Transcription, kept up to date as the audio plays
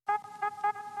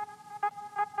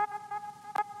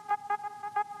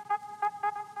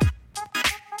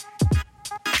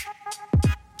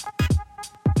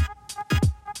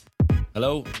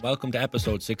Hello, welcome to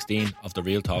episode 16 of the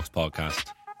Real Talks podcast.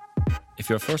 If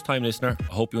you're a first-time listener,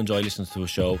 I hope you enjoy listening to a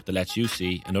show that lets you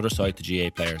see another side to GAA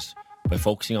players by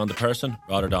focusing on the person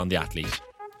rather than the athlete.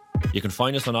 You can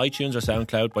find us on iTunes or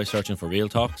SoundCloud by searching for Real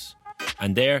Talks,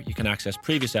 and there you can access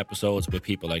previous episodes with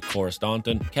people like Cora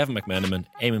Staunton, Kevin McMenamin,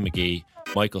 Eamon McGee,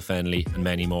 Michael Fennelly and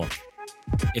many more.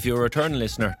 If you're a returning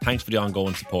listener, thanks for the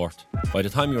ongoing support. By the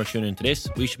time you are tuning into this,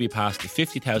 we should be past the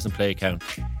 50,000 play count,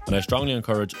 and I strongly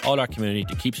encourage all our community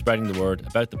to keep spreading the word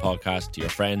about the podcast to your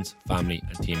friends, family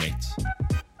and teammates.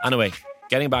 Anyway,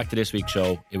 getting back to this week's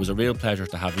show, it was a real pleasure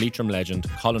to have Leitrim legend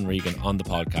Colin Regan on the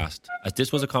podcast, as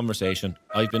this was a conversation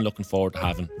I've been looking forward to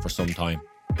having for some time.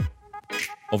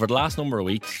 Over the last number of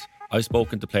weeks, I've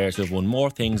spoken to players who have won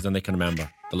more things than they can remember,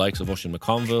 the likes of Oisin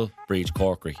McConville, Breach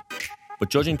Corkery. But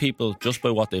judging people just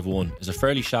by what they've won is a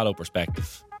fairly shallow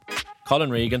perspective. Colin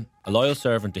Regan, a loyal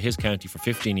servant to his county for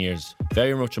 15 years,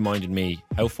 very much reminded me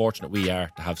how fortunate we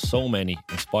are to have so many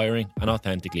inspiring and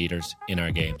authentic leaders in our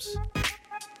games.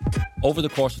 Over the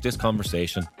course of this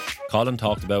conversation, Colin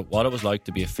talked about what it was like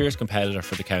to be a fierce competitor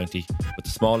for the county with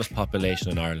the smallest population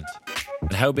in Ireland,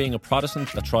 and how being a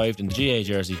Protestant that thrived in the GAA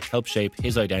jersey helped shape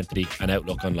his identity and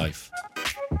outlook on life.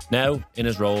 Now, in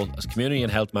his role as Community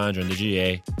and Health Manager in the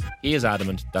GAA, he is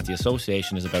adamant that the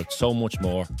association is about so much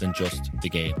more than just the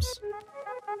games.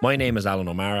 My name is Alan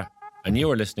O'Mara, and you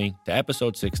are listening to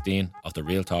episode 16 of the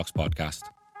Real Talks podcast.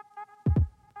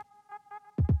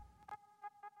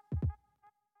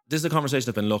 This is a conversation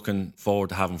I've been looking forward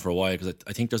to having for a while, because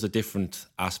I think there's a different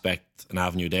aspect and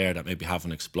avenue there that maybe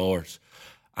haven't explored.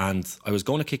 And I was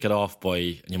going to kick it off by,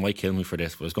 and you might kill me for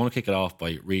this, but I was going to kick it off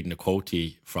by reading a quote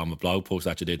from a blog post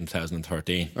that you did in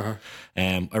 2013.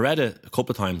 I read it a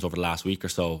couple of times over the last week or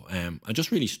so, and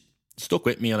just really stuck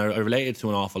with me, and I related to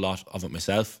an awful lot of it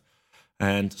myself.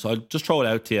 And so I'll just throw it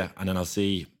out to you, and then I'll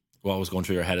see what was going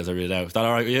through your head as I read it out. Is that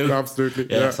all right with you? Absolutely.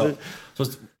 Yeah. So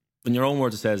in your own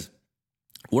words, it says,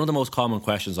 one of the most common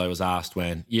questions I was asked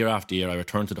when, year after year, I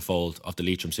returned to the fold of the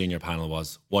Leitrim senior panel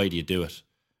was, why do you do it?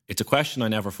 It's a question I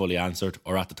never fully answered,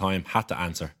 or at the time had to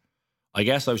answer. I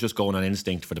guess I was just going on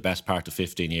instinct for the best part of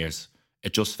 15 years.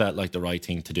 It just felt like the right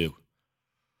thing to do.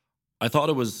 I thought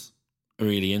it was a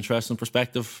really interesting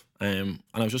perspective, and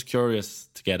I was just curious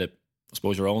to get it, I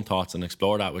suppose, your own thoughts and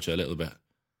explore that with you a little bit.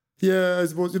 Yeah, I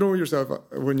suppose, you know yourself,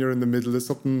 when you're in the middle of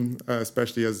something,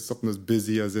 especially as something as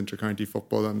busy as inter-county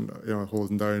football and, you know,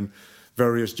 holding down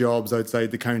various jobs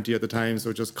outside the county at the time,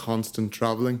 so just constant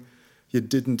travelling, you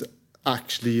didn't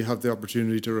actually have the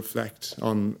opportunity to reflect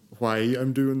on why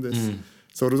I'm doing this.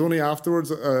 So it was only afterwards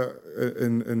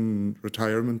in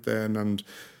retirement then, and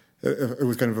it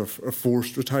was kind of a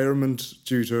forced retirement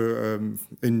due to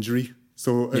injury.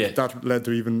 So that led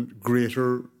to even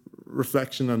greater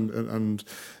reflection and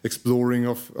exploring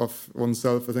of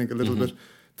oneself, I think, a little bit,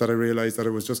 that I realised that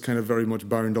it was just kind of very much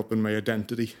bound up in my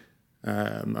identity.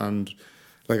 And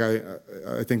like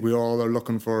I think we all are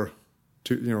looking for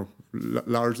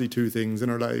largely two things in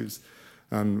our lives,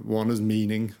 and one is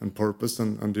meaning and purpose,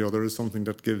 and the other is something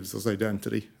that gives us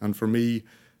identity. And for me,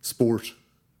 sport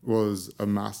was a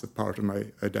massive part of my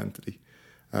identity.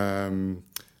 I'm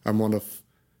one of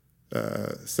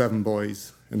 7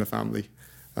 boys in the family,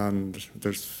 and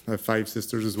I have 5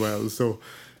 sisters as well, so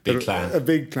a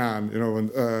big clan, you know,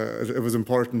 and it was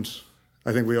important.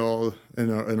 I think we all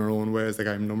in our own ways, like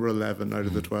I'm number 11 out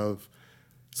of the 12.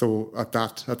 So at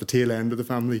the tail end of the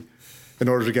family, in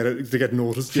order to get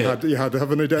noticed, you had to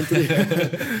have an identity.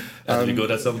 To be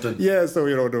good at something. Yeah, so,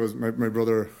 you know, there was my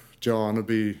brother John would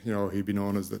be, you know, he'd be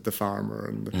known as the farmer,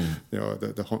 and you know,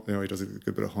 the hunt, you know, he does a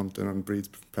good bit of hunting and breeds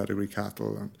pedigree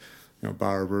cattle, and, you know,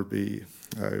 Barber would be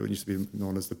used to be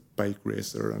known as the bike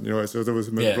racer, and, you know, so there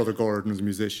was my brother Gordon was a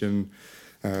musician.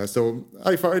 So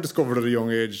I discovered at a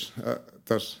young age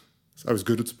that I was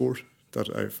good at sport,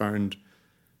 that I found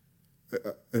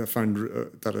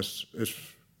that it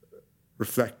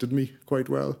reflected me quite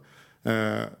well,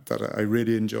 that I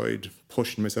really enjoyed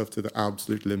pushing myself to the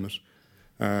absolute limit,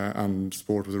 and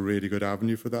sport was a really good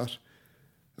avenue for that.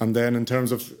 And then in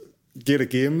terms of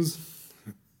Gaelic games,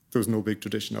 there was no big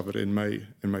tradition of it in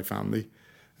my family.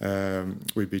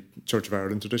 We'd be Church of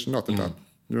Ireland tradition, not that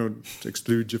you know, to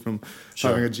exclude you from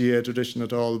having a GAA tradition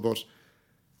at all, but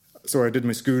so I did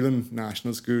my schooling,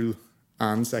 national school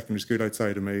and secondary school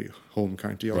outside of my home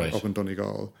county, up in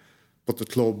Donegal. But the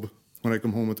club, when I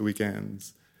come home at the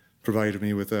weekends, provided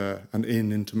me with an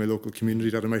in into my local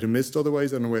community that I might have missed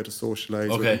otherwise, and a way to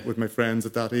socialise with my friends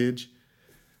at that age.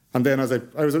 And then as I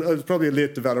was probably a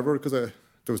late developer, because there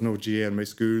was no GAA in my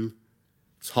school.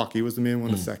 Hockey was the main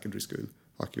one at secondary school.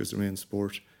 Hockey was the main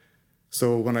sport.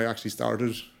 So when I actually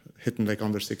started hitting like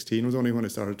under 16 was only when I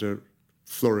started to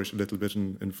flourish a little bit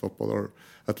in football, or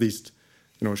at least,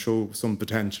 show some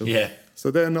potential. Yeah.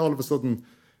 So then all of a sudden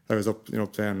I was up,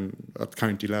 playing at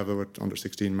county level with under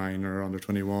 16 minor, under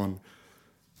 21,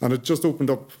 and it just opened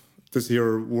up this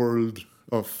here world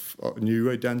of new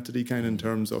identity, kind of in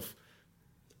terms of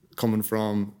coming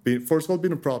from first of all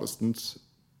being a Protestant,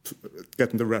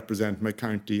 getting to represent my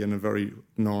county in a very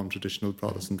non-traditional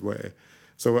Protestant way.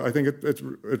 So I think it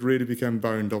really became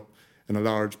bound up in a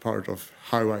large part of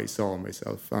how I saw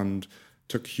myself, and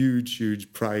took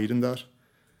huge pride in that.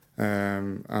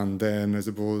 And then I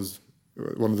suppose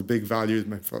one of the big values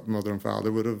my mother and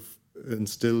father would have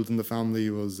instilled in the family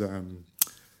was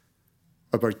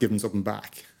about giving something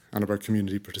back and about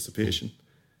community participation.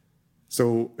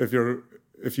 So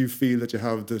if you feel that you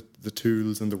have the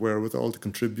tools and the wherewithal to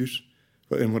contribute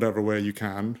in whatever way you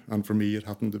can, and for me it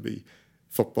happened to be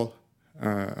football,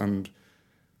 and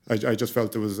I just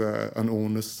felt there was an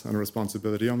onus and a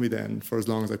responsibility on me then, for as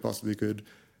long as I possibly could.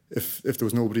 If there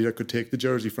was nobody that could take the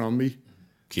jersey from me,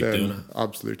 keep doing it.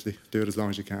 Absolutely, do it as long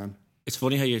as you can. It's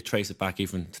funny how you trace it back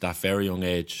even to that very young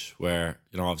age, where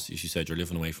obviously, as you said, you're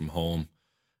living away from home,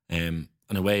 in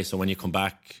a way. So when you come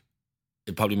back,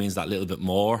 it probably means that little bit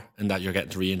more, and that you're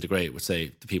getting to reintegrate with,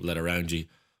 say, the people that are around you.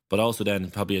 But also then,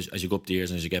 probably as you go up the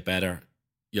years and as you get better,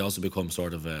 you also become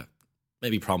sort of a,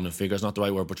 maybe prominent figure is not the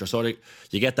right word, but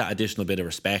you get that additional bit of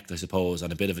respect, I suppose,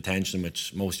 and a bit of attention,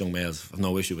 which most young males have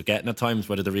no issue with getting at times,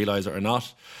 whether they realise it or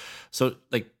not. So,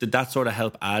 did that sort of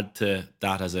help add to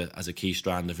that as a key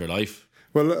strand of your life?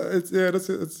 Well,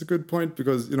 that's a good point,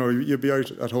 because you'd be out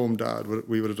at home, Dad.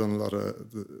 We would have done a lot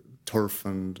of the turf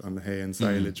and hay and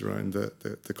silage around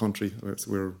the country. So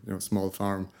we're a small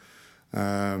farm,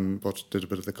 but did a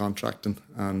bit of the contracting.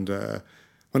 And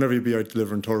whenever you'd be out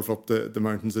delivering turf up the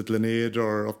mountains at Glenaid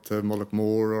or up to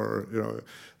Mullaghmore, or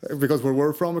because where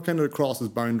we're from, it kind of crosses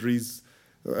boundaries.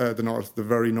 The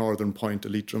very northern point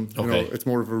of Leitrim. Okay. It's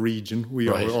more of a region. We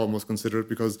Right. almost consider it,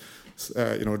 because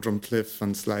Drumcliff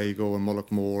and Sligo and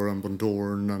Mullaghmore and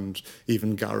Bundoran and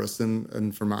even Garrison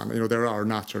and Fermanagh, there are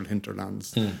natural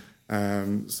hinterlands.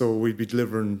 So we'd be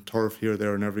delivering turf here,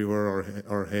 there and everywhere,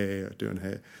 or hay, doing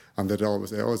hay, and they'd always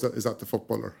say, "Oh, is that the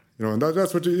footballer?" And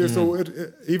that's what you. So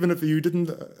even if you didn't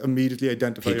immediately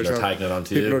identify People yourself, are tagging it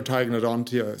onto people are tagging it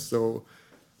onto you. So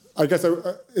I guess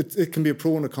it can be a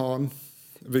pro and a con,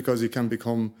 because you can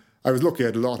become. I was lucky; I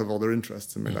had a lot of other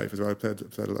interests in my life as well. I played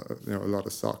a lot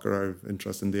of soccer. I have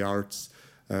interest in the arts,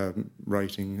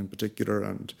 writing in particular,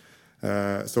 and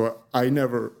so I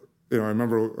never. I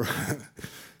remember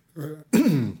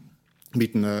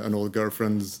meeting an old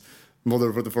girlfriend's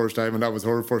mother for the first time, and that was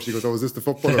her first. She goes, "Oh, is this the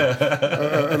footballer?"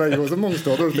 And I goes, "Amongst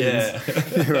other things."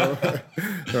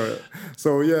 Yeah.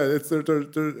 So yeah,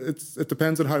 it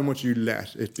depends on how much you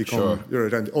let it become your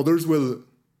identity. Others will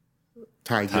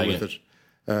tag you with it.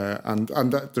 And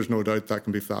that, there's no doubt that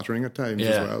can be flattering at times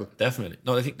as well. Definitely.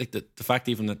 No, I think the fact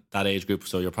even at that age group,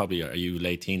 so are you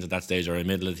late teens at that stage, or in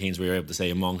middle of the teens, where you're able to say,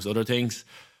 amongst other things,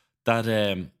 that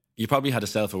you probably had a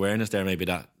self-awareness there maybe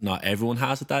that not everyone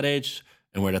has at that age,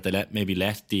 and where that they let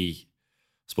the, I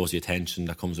suppose, the attention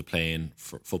that comes with playing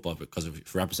for football, because if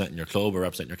you're representing your club or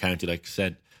representing your county, like I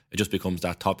said, it just becomes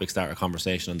that topic starter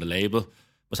conversation on the label.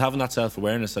 Was having that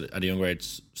self-awareness at a younger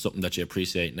age something that you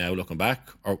appreciate now looking back,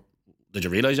 or did you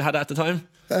realise you had that at the time?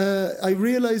 I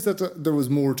realised that there was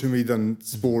more to me than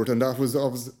sport, and that was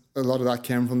obviously, a lot of that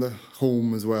came from the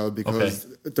home as well, because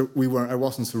I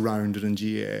wasn't surrounded in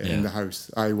GA in the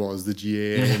house. I was the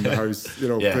GA in the house.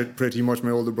 Pretty much.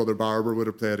 My older brother Barber would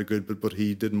have played a good bit, but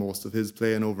he did most of his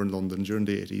playing over in London during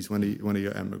the 80s when he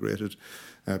emigrated.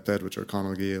 Played with your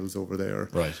Connell Gales over there.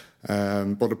 Right.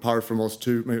 But apart from us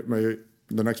two,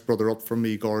 the next brother up from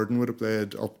me, Gordon, would have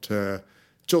played up to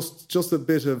just a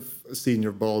bit of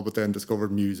senior ball, but then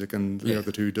discovered music, and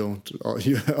the two don't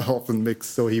often mix,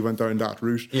 so he went down that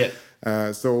route. It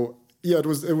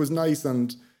was nice,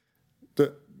 and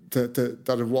that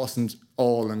it wasn't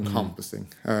all encompassing.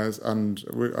 And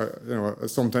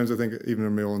sometimes I think even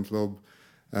in my own club,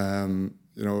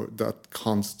 that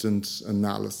constant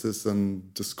analysis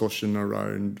and discussion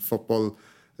around football,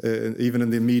 even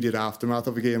in the immediate aftermath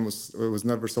of a game, was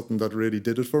never something that really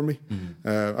did it for me.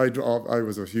 I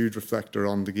was a huge reflector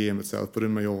on the game itself, but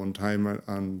in my own time,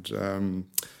 and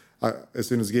as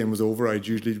soon as the game was over, I'd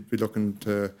usually be looking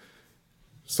to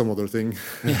some other thing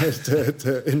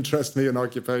to interest me and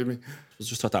occupy me. I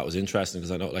just thought that was interesting,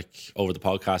 because I know, like, over the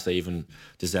podcast,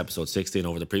 this is episode 16,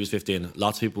 over the previous 15,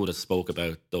 lots of people would have spoke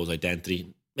about those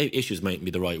identity, maybe issues mightn't be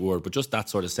the right word, but just that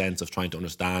sort of sense of trying to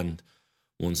understand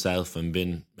oneself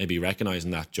and maybe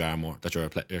recognising that you're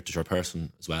a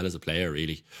person as well as a player,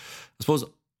 really. I suppose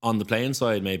on the playing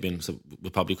side, maybe, so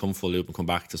we'll probably come full loop and come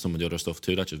back to some of the other stuff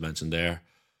too that you've mentioned there.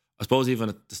 I suppose even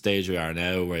at the stage we are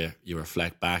now, where you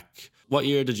reflect back, what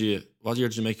year did you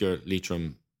make your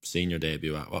Leitrim senior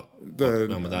debut at?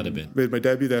 When would that have been? Made my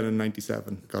debut then in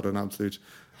 '97. Got an absolute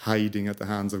hiding at the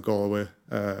hands of Galway,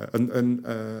 and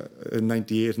in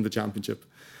 '98 in the championship.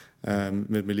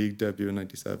 Made my league debut in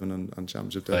 '97 and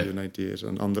championship debut in '98,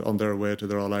 and on their way to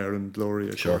their All Ireland glory,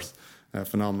 of course.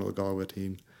 Phenomenal Galway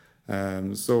team.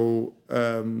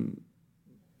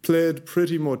 Played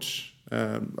pretty much.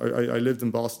 I lived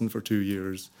in Boston for 2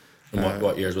 years. And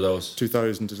what years were those?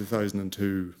 2000 to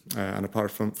 2002. And apart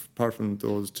from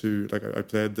those two, like I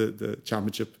played the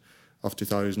championship of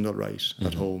 2000 all right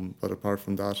at home, but apart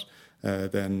from that,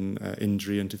 then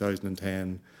injury in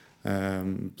 2010.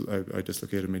 I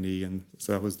dislocated my knee, and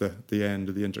so that was the end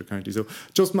of the inter-county. So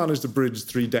just managed to bridge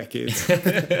 3 decades.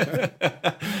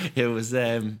 It was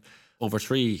over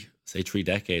 3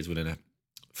 decades within a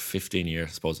 15-year, I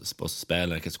suppose it's supposed to spell.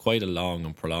 Like, it's quite a long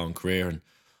and prolonged career. And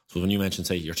so when you mentioned,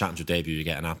 say, your championship debut, you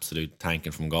get an absolute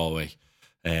tanking from Galway,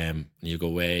 and you go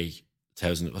away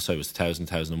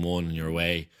 2001, and you're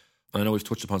away. And I know we've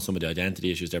touched upon some of the identity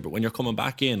issues there, but when you're coming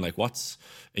back in, like, what's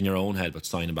in your own head but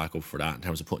signing back up for that, in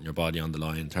terms of putting your body on the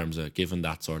line, in terms of giving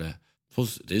that sort of, I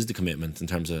suppose it is the commitment, in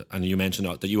terms of, and you mentioned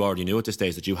that you already knew at this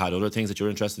stage that you had other things that you were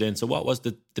interested in. So what was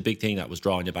the big thing that was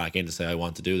drawing you back in to say, I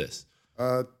want to do this?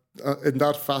 In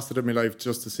that facet of my life,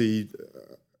 just to see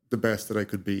the best that I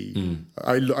could be.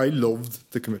 I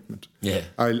loved the commitment. Yeah.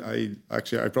 I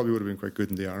probably would have been quite good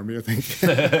in the army, I think,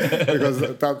 because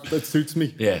that suits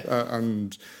me. Yeah.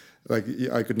 And like,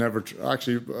 I could never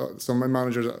some of my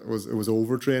managers it was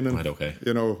overtraining. Right, okay.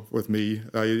 You know, with me,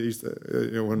 I used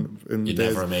to, when in you'd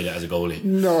days, never made it as a goalie.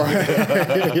 No,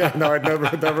 yeah, no, I'd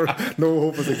never, no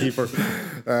hope as a keeper.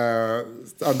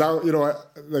 And now,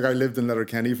 I lived in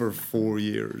Letterkenny for 4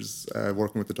 years,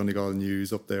 working with the Donegal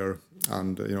News up there,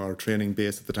 and our training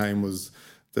base at the time was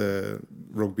the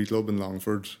rugby club in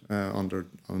Longford, under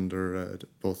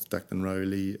both Declan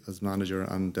Rowley as manager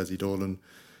and Desi Dolan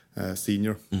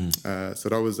senior. So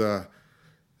that was a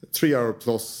 3 hour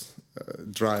plus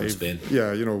drive.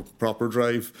 Yeah, proper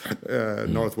drive,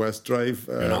 northwest drive.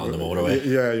 You're not on the motorway.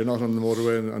 Yeah, you're not on the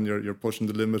motorway, and you're pushing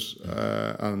the limit.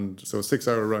 And so 6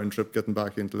 hour round trip, getting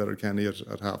back into Letterkenny at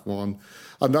 1:30,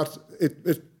 and that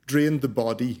it drained the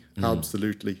body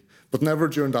absolutely, but never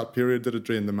during that period did it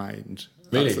drain the mind.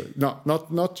 Really?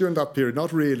 Not during that period.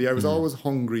 Not really. I was always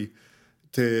hungry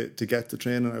to get to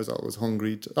training. I was always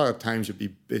hungry. At times you'd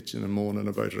be bitching and moaning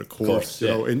about it, of course,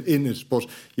 in it. But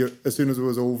as soon as it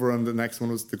was over and the next one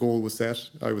the goal was set,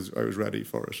 I was ready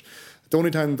for it. The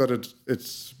only time that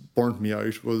it burnt me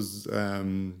out was,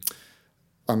 and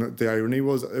the irony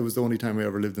was, it was the only time I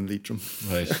ever lived in Leitrim.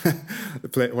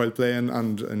 Right. While playing,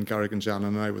 and in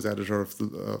Carrick-on-Shannon, I was editor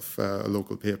of a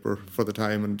local paper for the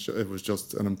time, and it was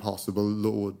just an impossible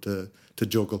load to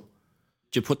juggle.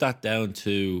 Do you put that down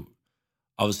to,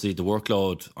 obviously, the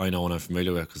workload? I know and I'm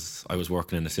familiar with, because I was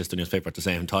working in a sister newspaper at the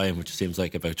same time, which seems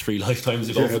like about 3 lifetimes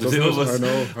ago for the two of us. I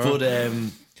know.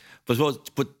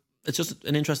 But it's just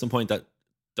an interesting point that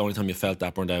the only time you felt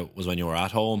that burned out was when you were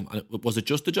at home. And was it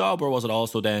just the job, or was it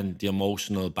also then the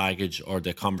emotional baggage or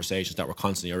the conversations that were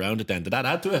constantly around it then? Did that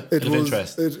add to it?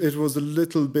 It was a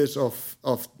little bit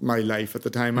of my life at the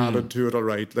time added to it, all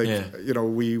right.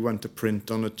 We went to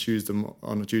print on a Tuesday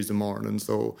morning,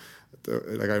 so I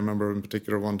remember in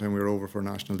particular one time we were over for a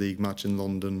National League match in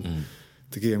London.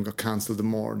 The game got cancelled the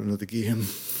morning of the game.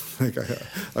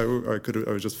 I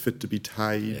was just fit to be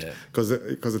tied, because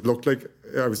it looked like,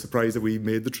 I was surprised that we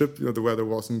made the trip. The weather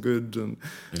wasn't good, and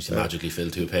you should magically fill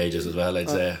 2 pages as well, I'd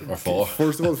say, or 4.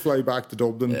 First of all, fly back to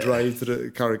Dublin, drive to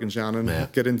the Carrick-on-Shannon,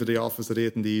 get into the office at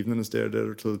 8 in the evening and stay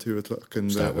there till 2 o'clock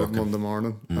Monday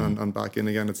morning, and back in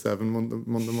again at 7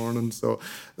 Monday morning. So,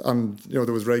 and there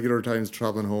was regular times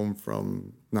travelling home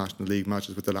from National League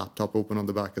matches with the laptop open on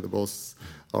the back of the bus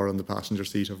or on the passenger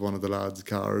seat of one of the lads'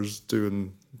 cars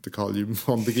doing the column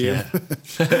on the game.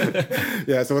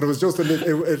 So it was just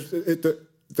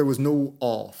there was no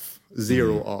off,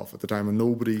 zero off at the time, and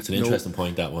nobody. It's an interesting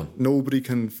point, that one. Nobody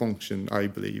can function, I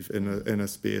believe, in a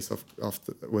space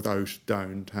without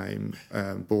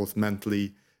downtime, both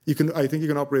mentally. I think you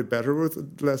can operate better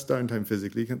with less downtime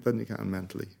physically than you can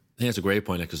mentally. I think that's a great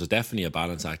point, because there's definitely a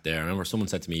balance act there. I remember someone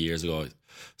said to me years ago, I was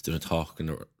doing a talk, and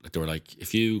they were like,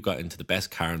 if you got into the best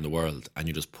car in the world and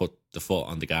you just put the foot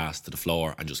on the gas to the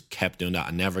floor and just kept doing that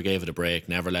and never gave it a break,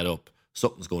 never let up,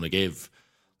 something's going to give.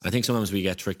 I think sometimes we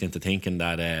get tricked into thinking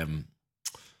that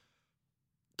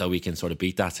that we can sort of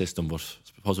beat that system, but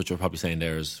I suppose what you're probably saying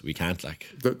there is we can't. Like,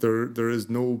 there is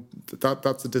no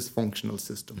that's a dysfunctional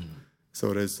system. So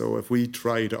it is. So if we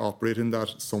try to operate in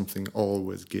that, something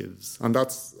always gives. And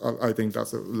I think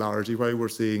that's largely why we're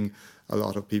seeing a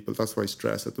lot of people. That's why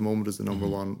stress at the moment is the number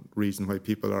one reason why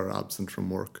people are absent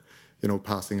from work,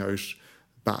 passing out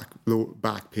low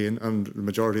back pain. And the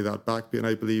majority of that back pain,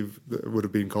 I believe, would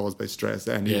have been caused by stress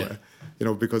anyway,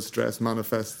 because stress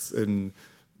manifests in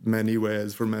many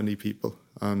ways for many people.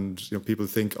 And, people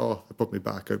think, oh, I put my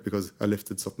back out because I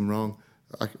lifted something wrong.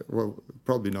 Well,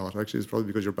 probably not. Actually, it's probably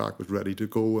because your back was ready to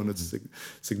go, and it's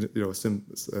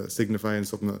signifying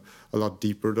something a lot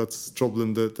deeper that's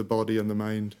troubling the body and the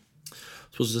mind. I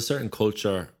suppose there's a certain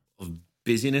culture of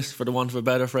busyness, for the want of a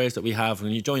better phrase, that we have.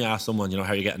 When you ask someone,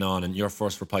 how are you getting on, and your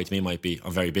first reply to me might be,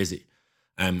 I'm very busy.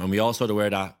 And we all sort of wear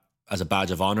that as a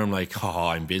badge of honour. I'm like, oh,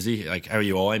 I'm busy. Like, how are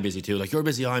you? Oh, I'm busy too. Like, you're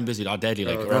busy. Oh, I'm busy. Oh, deadly.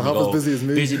 Like, half as busy as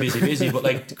me. Busy. But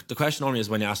like, the question only is,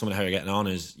 when you ask someone how you're getting on,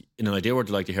 is in an ideal world,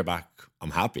 like to hear back, I'm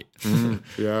happy.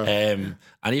 Yeah.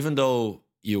 And even though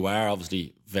you are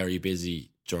obviously very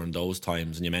busy during those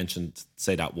times, and you mentioned,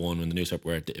 say, that one when the newspaper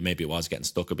where maybe it was getting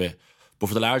stuck a bit, but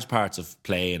for the large parts of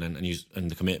playing and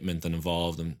the commitment and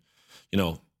involved, and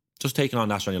just taking on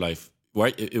that in your life,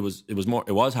 where it was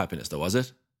happiness though, was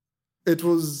it? It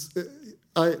was.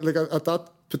 At that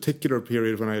particular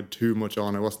period when I had too much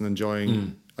on, I wasn't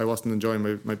enjoying. I wasn't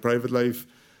enjoying my private life.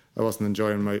 I wasn't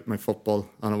enjoying my football,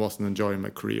 and I wasn't enjoying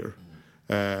my career.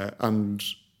 And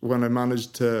when I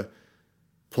managed to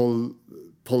pull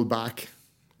back,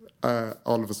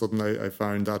 all of a sudden I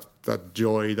found that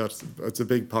joy. It's a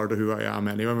big part of who I am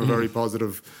anyway. I'm a very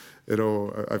positive.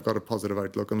 I've got a positive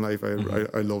outlook on life.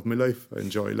 I love my life. I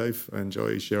enjoy life. I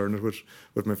enjoy sharing it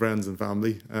with my friends and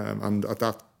family. And at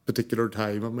that particular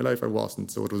time of my life, I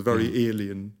wasn't. So it was very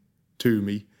alien to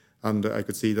me, and I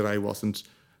could see that I wasn't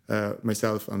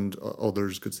myself, and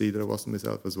others could see that I wasn't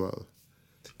myself as well.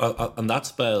 On that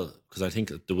spell, because I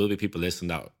think there will be people listening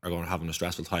that are going to having a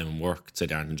stressful time in work, say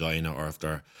they aren't enjoying it, or if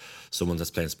they're someone that's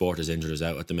playing sport is injured, is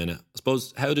out at the minute. I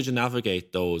suppose, how did you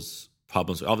navigate those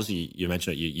problems? Obviously, you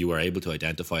mentioned that you were able to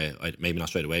identify it, maybe not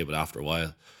straight away, but after a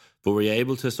while. But were you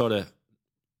able to sort of,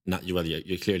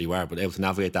 you clearly were, but able to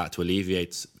navigate that to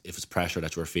alleviate if it's pressure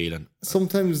that you were feeling?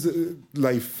 Sometimes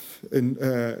life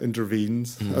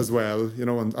intervenes as well,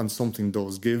 and something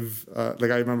does give.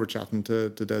 Like I remember chatting to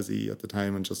Desi at the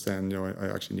time and just saying, I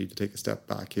actually need to take a step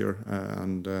back here.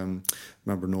 And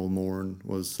remember Noel Moran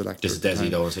was selected. This is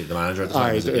Desi Dolan, the manager at the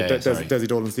time. Desi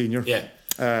Dolan Senior. Yeah.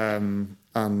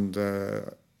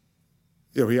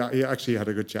 He actually had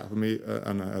a good chat with me,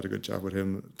 and I had a good chat with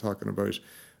him, talking about,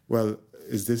 well,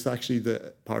 is this actually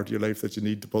the part of your life that you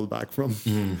need to pull back from?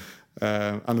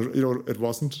 And it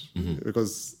wasn't,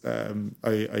 because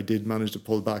I did manage to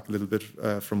pull back a little bit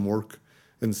from work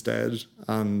instead.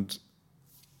 And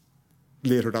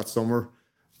later that summer,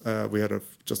 we had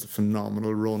just a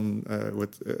phenomenal run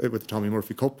with the Tommy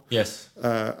Murphy Cup. Yes.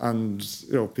 And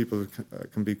people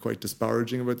can be quite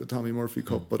disparaging about the Tommy Murphy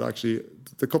Cup, but actually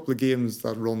the couple of games,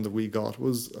 that run that we got,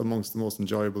 was amongst the most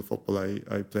enjoyable football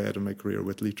I played in my career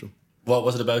with Leitrim. What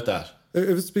was it about that? It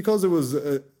was because it was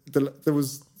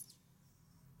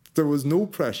there was no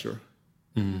pressure.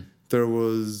 There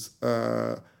was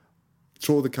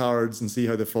throw the cards and see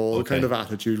how they fall kind of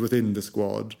attitude within the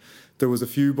squad. There was a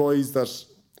few boys that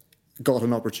got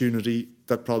an opportunity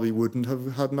that probably wouldn't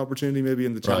have had an opportunity maybe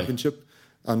in the championship,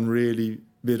 and really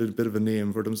made a bit of a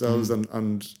name for themselves,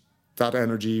 and that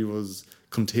energy was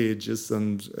contagious,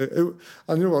 and you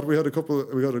know what, we had a couple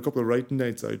of writing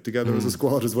nights out together as a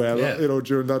squad as well,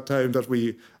 during that time that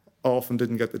we often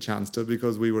didn't get the chance to,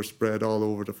 because we were spread all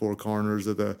over the four corners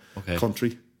of the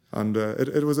country, and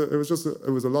it was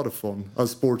a lot of fun,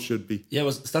 as sports should be.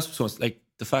 That's what's like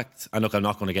the fact. And look, I'm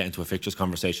not going to get into a fixtures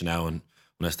conversation now, and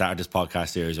when I started this podcast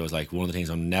series, I was like, one of the things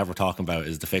I'm never talking about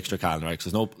is the fixture calendar, right?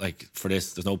 Because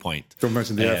there's no point. Don't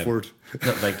mention the F word.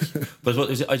 But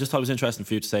I just thought it was interesting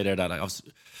for you to say there that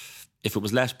if it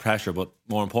was less pressure, but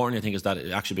more importantly, I think, is that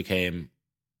it actually became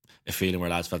a feeling where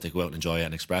lads felt they could go out and enjoy it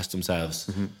and express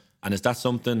themselves. And is that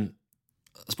something,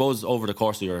 I suppose, over the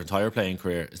course of your entire playing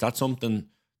career, is that something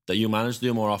that you manage to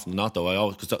do more often than not, though?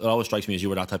 Because it always strikes me as you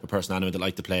were that type of person anyway, that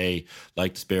liked to play,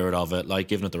 liked the spirit of it, like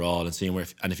giving it their all and seeing where,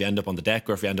 and if you end up on the deck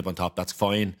or if you end up on top, that's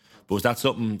fine. But was that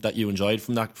something that you enjoyed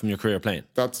from your career playing?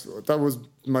 That was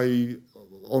my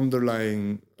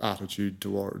underlying attitude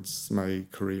towards my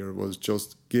career, was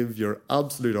just give your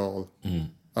absolute all,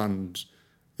 and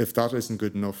if that isn't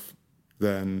good enough,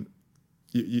 then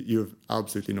you have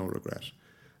absolutely no regret.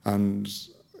 And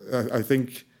I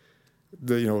think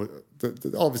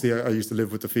obviously I used to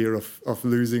live with the fear of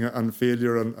losing and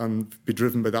failure, and be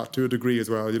driven by that to a degree as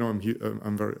well. I'm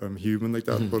human like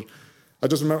that, but I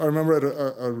remember I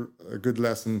had a good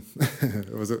lesson.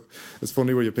 It's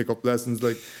funny where you pick up lessons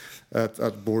like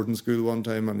at boarding school one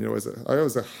time, and I was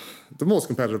the most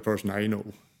competitive person I know,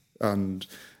 and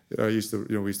I used to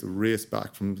we used to race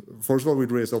back from. First of all,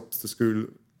 we'd race up to school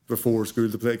before school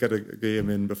to get a game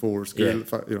in before school,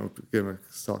 game of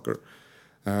soccer.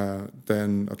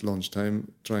 Then at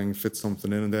lunchtime, try and fit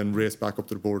something in, and then race back up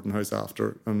to the boarding house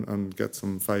after and get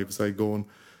some five-a-side going.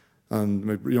 And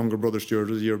my younger brother Stuart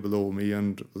was a year below me,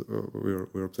 and we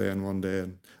were playing one day,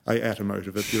 and I ate him out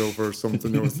of it, for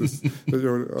something. Not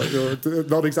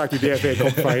exactly the FA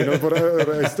Cup final, but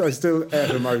I still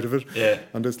ate him out of it. Yeah.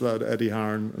 And this lad Eddie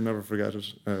Harn, I'll never forget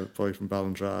it, a boy from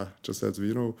Ballindrae, just said to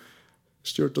me,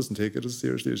 Stuart doesn't take it as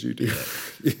seriously as you do,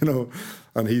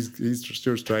 and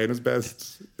Stuart's trying his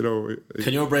best,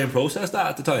 Can your brain process that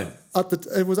at the time?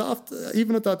 It was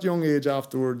even at that young age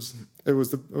afterwards. It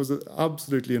was an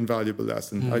absolutely invaluable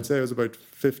lesson. I'd say I was about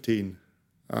 15,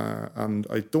 and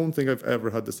I don't think I've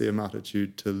ever had the same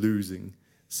attitude to losing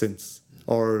since.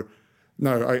 Or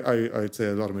no, I'd say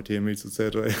a lot of my teammates would say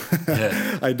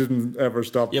that I didn't ever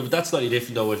stop. Yeah, but that's slightly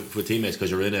different though with teammates,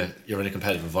 because you're in a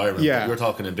competitive environment. Yeah, but you're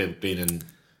talking about being in.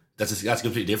 That's a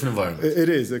completely different environment. It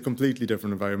is a completely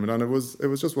different environment, and it was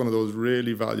just one of those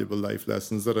really valuable life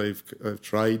lessons that I've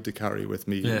tried to carry with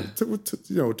me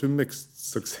to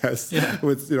mixed success. Yeah.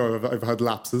 With I've had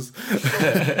lapses,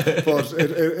 but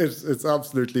it's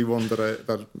absolutely one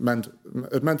that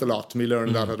meant a lot to me.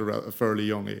 Learning that at a fairly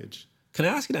young age. Can I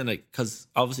ask you then, because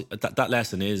obviously that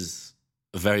lesson is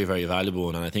a very, very valuable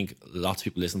one, and I think lots of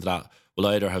people listen to that will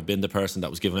either have been the person that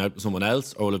was given out to someone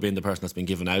else, or will have been the person that's been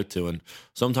given out to. And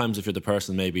sometimes if you're the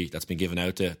person maybe that's been given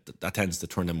out to, that tends to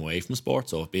turn them away from sport.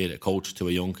 So be it a coach to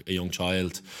a young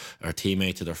child, or a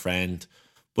teammate to their friend.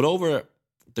 But over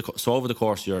the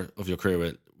course of your career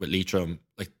with Leitrim,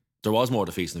 there was more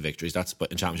defeats than victories. That's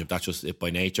in championship. That's just it by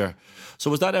nature. So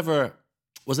was it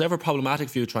ever problematic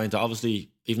for you trying to, obviously,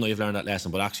 even though you've learned that lesson,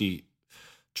 but actually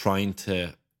trying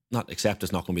to not accept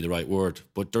is not going to be the right word,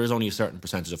 but there is only a certain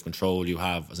percentage of control you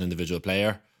have as an individual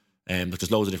player. But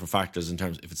there's loads of different factors in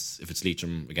terms if it's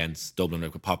Leitrim against Dublin,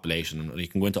 with population, and you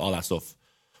can go into all that stuff.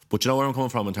 But you know where I'm coming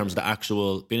from in terms of the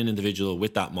actual being an individual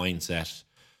with that mindset,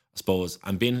 I suppose,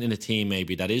 and being in a team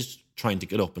maybe that is trying to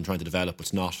get up and trying to develop, but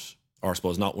it's not, or I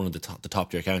suppose not one of the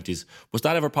top tier counties. Was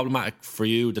that ever problematic for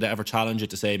you? Did it ever challenge you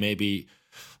to say maybe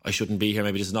I shouldn't be here,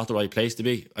 maybe this is not the right place to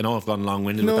be? I know I've gone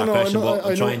long-winded with that question, but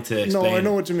I'm trying to explain. No, I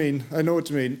know what you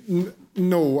mean.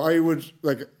 No, I would,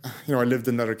 I lived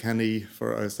in Letterkenny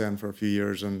for a few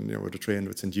years, and would have trained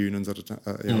with St Eunan's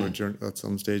at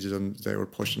some stages, and they were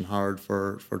pushing hard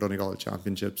for Donegal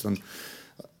championships. And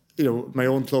my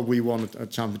own club, we won a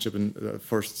championship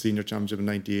first senior championship in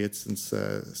 '98 since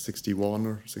 '61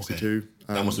 or '62. Okay.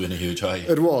 That must have been a huge high.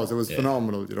 It was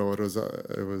phenomenal. It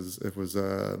was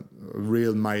a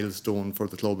real milestone for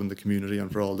the club and the community and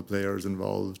for all the players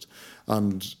involved.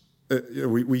 And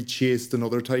we chased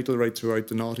another title right throughout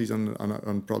the noughties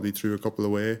and probably threw a couple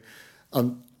away.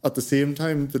 And at the same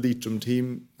time, the Leitrim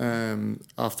team,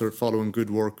 after following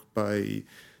good work by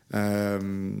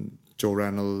Joe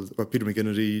Reynolds, Peter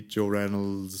McGinnity, Joe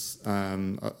Reynolds,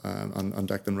 and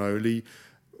Declan Rowley,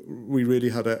 we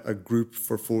really had a group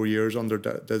for 4 years under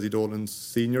Desi Dolan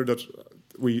Senior that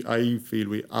I feel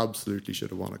we absolutely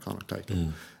should have won a Connacht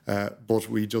title, but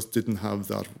we just didn't have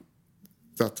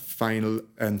that final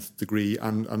nth degree,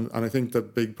 and I think the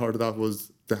big part of that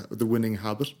was the winning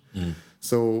habit.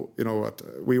 So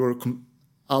we were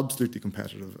absolutely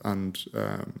competitive, and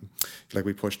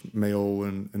we pushed Mayo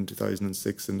in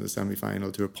 2006 in the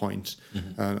semi-final to a point,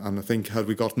 and I think had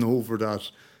we gotten over that,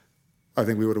 I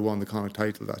think we would have won the Connacht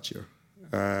title that year.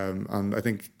 And I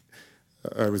think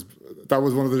that was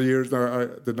one of the years.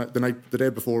 The day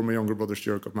before, my younger brother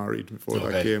Stuart got married before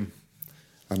that game,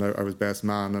 and I was best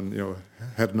man, and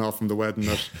heading off from the wedding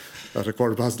at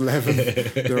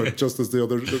 11:15. Just as the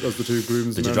two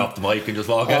groomsmen. Did you drop the mic and just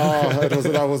walk in?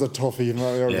 That was a toughie.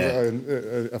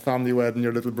 A family wedding.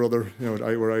 Your little brother.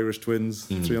 We're Irish twins.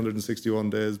 361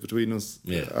 days between us.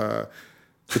 Yeah.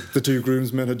 The two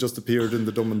groomsmen had just appeared in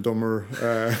the Dumb and Dumber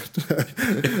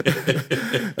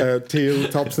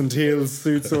tops and tails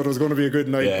suits, so it was going to be a good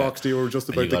night. Yeah. Box you were just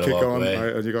about to kick on,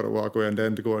 and you got to walk away, and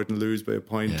then to go out and lose by a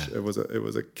point, it was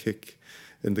a kick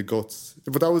in the guts.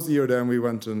 But that was the year then we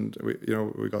went and we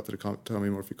got to the Tommy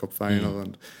Murphy Cup final,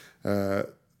 and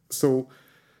so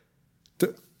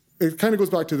it kind of goes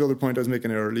back to the other point I was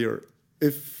making earlier.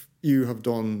 If you have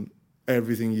done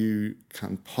everything you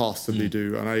can possibly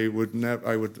do, and I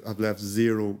would have left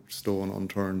zero stone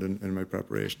unturned in my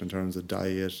preparation in terms of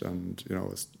diet and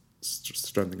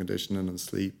strength and conditioning and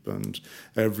sleep, and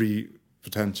every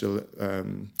potential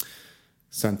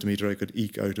centimetre I could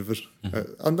eke out of it.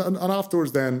 And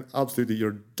afterwards then, absolutely,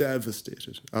 you're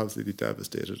devastated, absolutely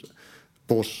devastated.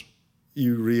 But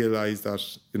you realise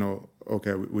that, you know,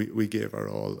 okay, we gave our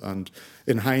all. And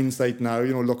in hindsight now,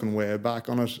 you know, looking way back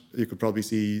on it, you could probably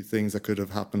see things that could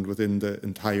have happened within the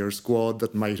entire squad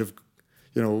that might have,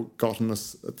 you know, gotten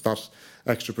us that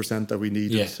extra percent that we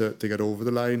needed to get over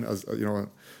the line. As you know,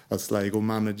 as Sligo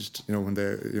managed, you know, when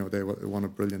they won a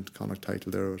brilliant Connacht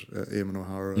title there with Eamon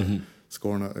O'Hara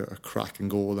scoring a cracking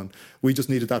goal, and we just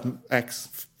needed that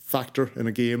X factor in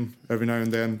a game every now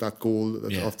and then. That goal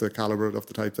of the calibre of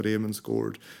the type that Eamon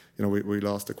scored. You know, we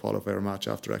lost a qualifier match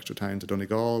after extra time to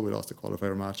Donegal. We lost a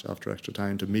qualifier match after extra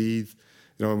time to Meath.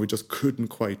 You know, and we just couldn't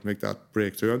quite make that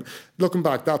breakthrough. And looking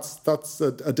back, that's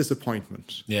a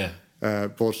disappointment. Yeah.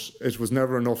 But it was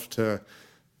never enough to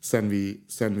send me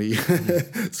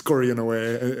scurrying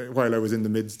away while I was in the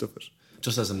midst of it.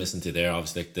 Just as I'm listening to you there,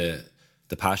 obviously, like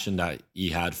the passion that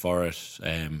you had for it,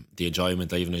 the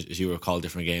enjoyment, even as you recall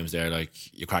different games there,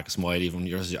 like you crack a smile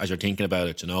even as you're thinking about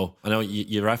it, you know. I know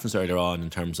you referenced earlier on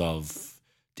in terms of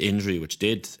the injury, which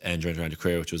did end during your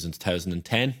career, which was in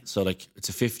 2010. So, like, it's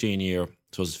a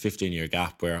 15-year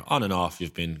gap where on and off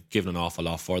you've been given an awful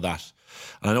lot for that.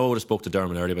 And I know I would have spoke to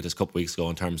Dermot earlier about this a couple of weeks ago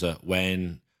in terms of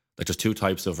when, like, there's two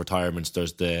types of retirements.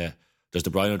 There's the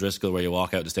Brian O'Driscoll where you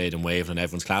walk out the stadium waving and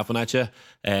everyone's clapping at you,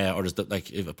 or there's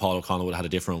if Paul O'Connell would have had a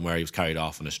different one where he was carried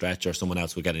off on a stretcher, or someone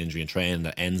else would get an injury in training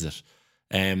that ends it.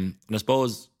 And I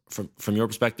suppose from your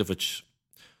perspective, which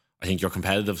I think your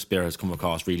competitive spirit has come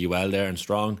across really well there and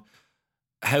strong,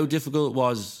 how difficult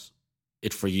was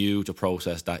it for you to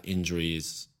process that injury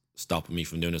is stopping me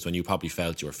from doing this when you probably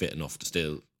felt you were fit enough to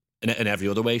still, in every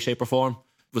other way, shape or form?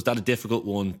 Was that a difficult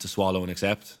one to swallow and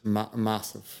accept?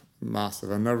 Massive.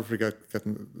 I'll never forget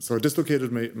getting... So I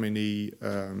dislocated my knee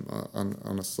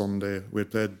on a Sunday. We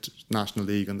had played National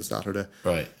League on the Saturday.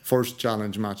 Right. First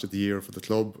challenge match of the year for the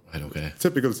club. Right, okay.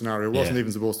 Typical scenario. Wasn't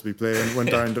even supposed to be playing.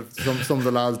 Went down to... Some of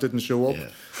the lads didn't show up. Yeah.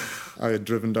 I had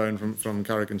driven down from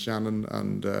Carrick and Shannon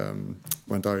and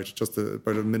went out. Just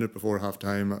about a minute before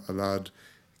half-time, a lad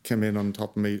came in on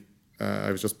top of me.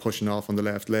 I was just pushing off on the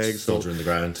left leg. Studs were in the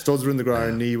ground. Studs were in the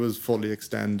ground, knee was fully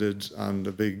extended, and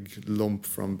a big lump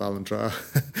from Ballantrae,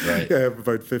 right.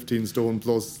 About 15 stone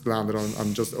plus, landed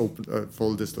on just open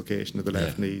full dislocation of the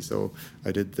left knee. So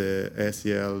I did the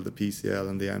ACL, the PCL,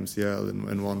 and the MCL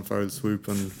in one foul swoop,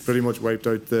 and pretty much wiped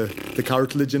out the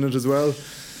cartilage in it as well.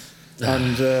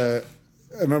 And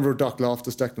I remember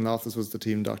Declan Loftus was the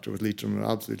team doctor with Leitrim, an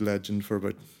absolute legend for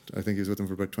about, I think he was with him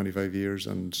for about 25 years.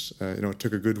 And, it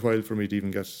took a good while for me to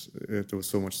even get, there was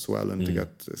so much swelling to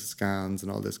get scans and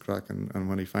all this crack. And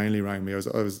when he finally rang me, I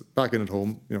was back in at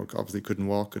home, obviously couldn't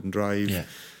walk, couldn't drive,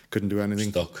 couldn't do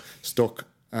anything. Stuck.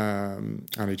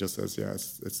 And he just says,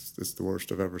 it's the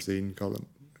worst I've ever seen, Colin,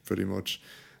 pretty much.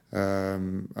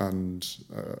 And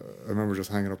I remember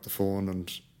just hanging up the phone and,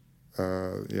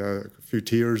 a few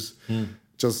tears.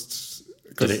 Just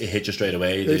did it hit you straight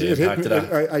away? Did it impact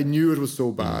that? I knew it was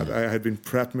so bad. I had been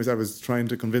prepping myself. I was trying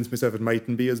to convince myself it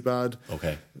mightn't be as bad.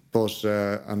 Okay. But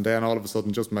and then all of a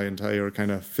sudden, just my entire kind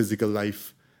of physical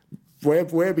life,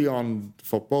 way beyond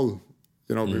football,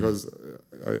 because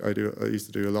I used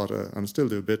to do a lot of, and still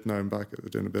do a bit now. I'm back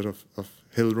doing a bit of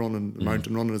hill running.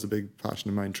 Mountain running is a big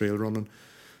passion of mine. Trail running.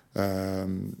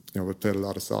 We played a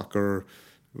lot of soccer.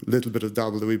 Little bit of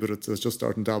dabble, a wee bit. I was just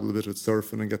starting to dabble a bit with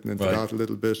surfing and getting into that a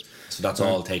little bit. So that's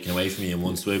all taken away from you in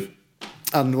one swoop.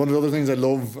 And one of the other things I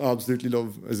absolutely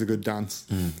love, is a good dance.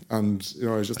 And I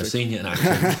was just I've seen you in action.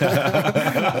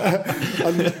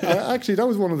 And actually, that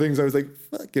was one of the things I was like,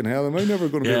 fucking hell, am I never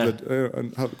going to be able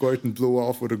to go out and blow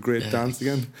off with a great dance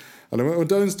again? And I went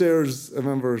downstairs. I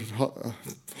remember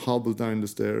hobbled down the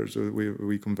stairs.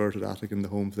 We converted attic in the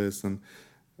home place, and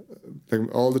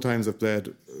like all the times I've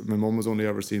played, my mum has only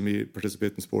ever seen me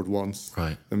participate in sport once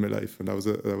in my life, and that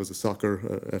was a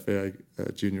soccer FAI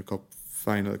Junior Cup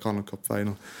final, Connacht Cup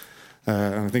final,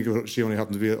 and I think she only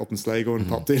happened to be up in Sligo and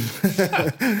popped in.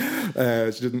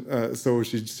 She didn't, so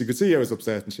she could see I was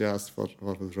upset, and she asked what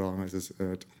was wrong. I says,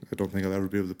 I don't think I'll ever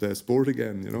be able to play sport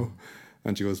again,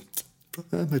 and she goes,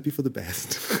 that might be for the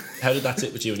best. How did that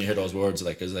sit with you when you hear those words?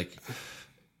 Because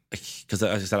as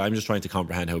I said, I'm just trying to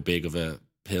comprehend how big of a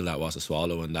pill that was to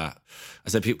swallow, and that I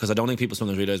said, because I don't think people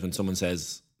sometimes realise when someone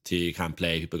says to you can't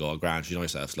play, people go, grant, you know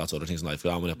yourself, lots of other things in life go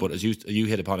on with it. But as you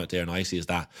hit upon it there, and I see is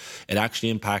that it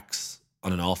actually impacts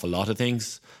on an awful lot of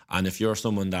things. And if you're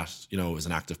someone that is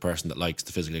an active person that likes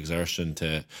the physical exertion,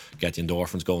 to get the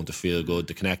endorphins going, to feel good,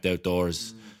 to connect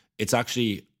outdoors, it's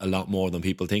actually a lot more than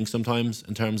people think sometimes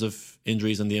in terms of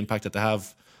injuries and the impact that they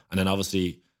have. And then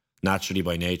obviously naturally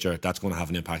by nature, that's going to have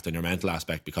an impact on your mental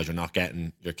aspect because you're not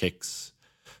getting your kicks.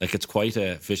 Like, it's quite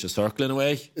a vicious circle in a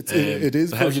way. It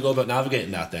is. So how do you go about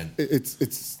navigating that then?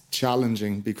 It's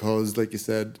challenging because, like you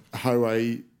said,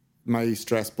 my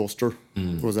stress buster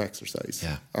was exercise.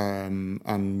 Yeah.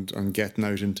 And getting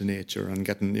out into nature and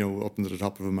getting, up into the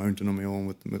top of a mountain on my own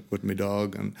with my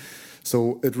dog. And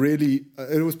so it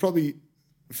was probably,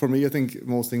 for me, I think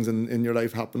most things in your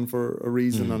life happen for a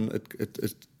reason, and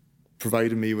it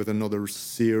provided me with another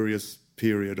serious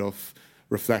period of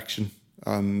reflection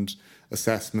and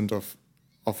assessment of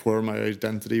where my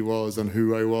identity was and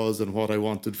who I was and what I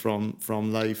wanted from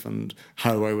life and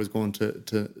how I was going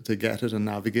to get it and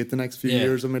navigate the next few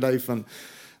years of my life. And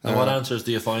what answers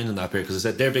do you find in that period? Because I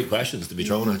said they're big questions to be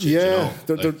thrown at you. Yeah,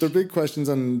 they're big questions,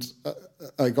 and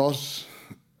I got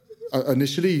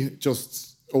initially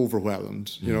just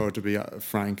overwhelmed, to be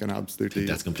frank and absolutely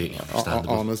that's completely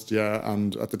understandable. Honest. Yeah,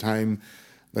 and at the time,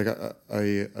 like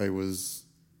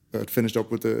I'd finished up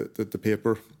with the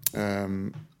paper.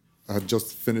 I had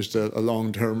just finished a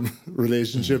long-term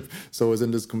relationship, so I was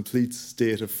in this complete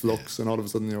state of flux, and all of a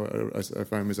sudden, I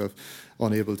found myself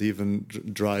unable to even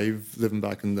drive, living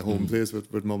back in the home place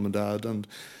with mum and dad, and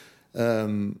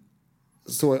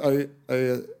so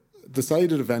I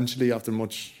decided eventually, after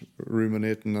much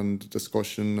ruminating and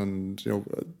discussion and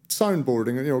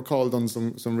soundboarding, and called on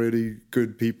some really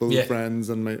good people, friends,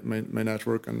 and my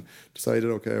network, and decided,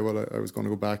 okay, well, I was going to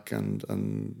go back and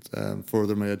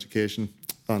further my education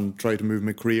and try to move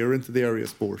my career into the area of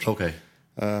sport. Okay.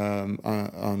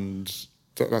 And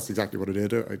that's exactly what I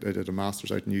did. I did a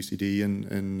master's out in UCD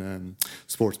in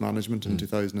sports management in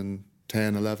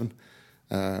 2010-11,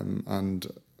 and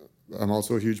I'm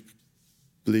also a huge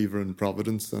believer in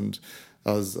providence, and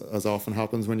as often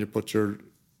happens when you put your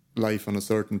life on a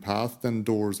certain path, then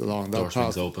doors along that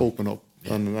path open up.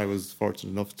 Yeah. And I was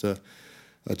fortunate enough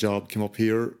a job came up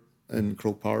here in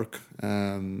Croke Park.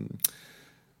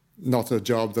 Not a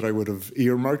job that I would have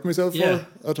earmarked myself for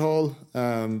at all,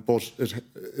 but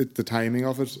the timing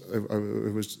of it, I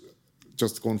was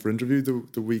just going for interview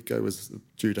the week I was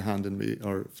due to hand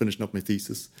in finishing up my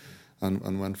thesis,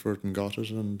 and went for it and got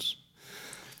it, and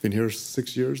been here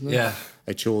 6 years now. Yeah.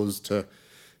 I chose to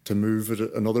move it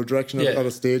another direction at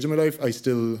a stage in my life. I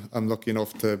still am lucky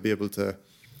enough to be able to,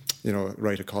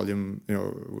 write a column,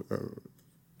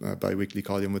 a bi-weekly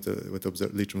column with the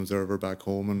Leitrim Observer back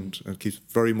home, and it keeps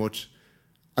very much.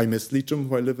 I miss Leitrim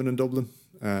while living in Dublin,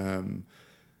 and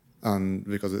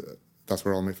because that's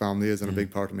where all my family is and a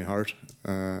big part of my heart,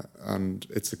 and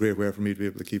it's a great way for me to be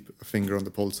able to keep a finger on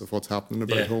the pulse of what's happening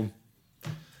about home.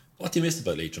 What do you miss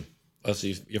about Leitrim?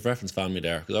 Obviously, you've referenced family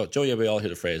there. Because Joey, we all hear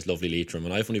the phrase "lovely Leitrim,"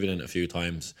 and I've only been in it a few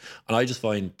times, and I just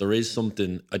find there is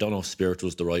something. I don't know if spiritual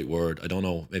is the right word. I don't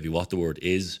know maybe what the word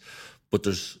is, but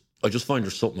I just find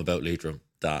there's something about Leitrim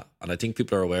that, and I think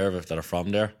people are aware of it that are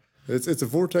from there. It's a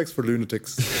vortex for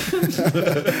lunatics,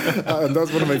 and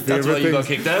that's one of my favourite things. That's why you got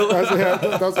kicked out.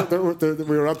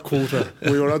 We were at quota.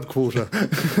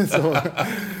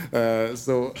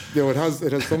 So it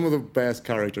has some of the best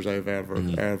characters I've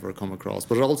ever come across,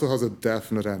 but it also has a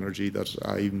definite energy that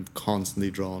I'm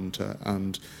constantly drawn to,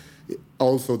 and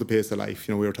also the pace of life.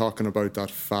 We were talking about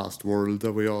that fast world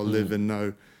that we all live in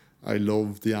now. I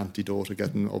love the antidote of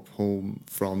getting up home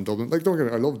from Dublin. Like, don't get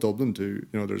me, I love Dublin too.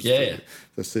 There's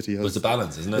the city has. It's a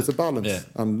balance, isn't it? It's a balance,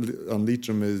 and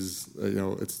Leitrim is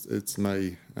it's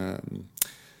my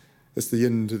it's the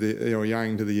yin to the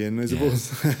yang to the yin, I suppose.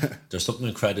 There's something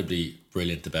incredibly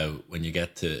brilliant about when you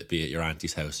get to be at your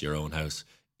auntie's house, your own house.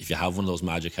 If you have one of those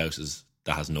magic houses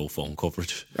that has no phone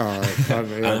coverage. And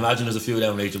imagine there's a few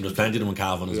down Leitrim, there's plenty of them in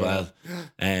Cavan as well.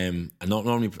 And not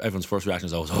normally everyone's first reaction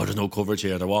is always, there's no coverage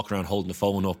here, they're walking around holding the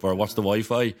phone up, or what's the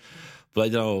Wi-Fi? But I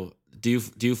don't know, do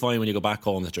you find when you go back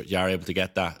home that you are able to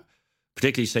get that,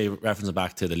 particularly say referencing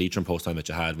back to the Leitrim post time that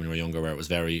you had when you were younger, where it was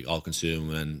very all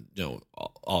consuming and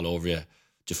all over you? Do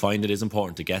you find it is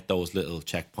important to get those little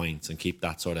checkpoints and keep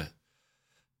that sort of,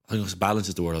 I think balance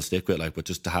is the word I'll stick with, but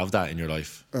just to have that in your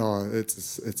life. Oh,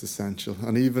 it's essential.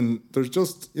 And even there's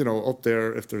just up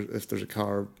there, if there's a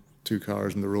car, two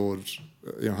cars in the road,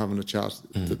 having a chat,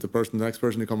 the next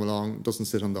person who come along doesn't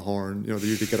sit on the horn. They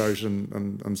usually get out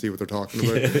and see what they're talking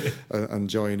about and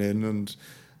join in. And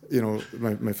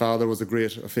my father was a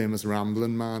famous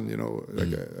rambling man.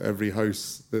 Like every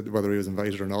house, whether he was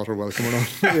invited or not or welcome or not,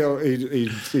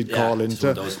 he'd call into.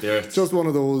 One of those spirits. Just one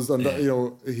of those, and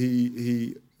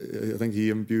he. I think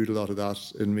he imbued a lot of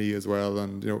that in me as well,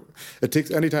 and it takes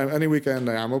any weekend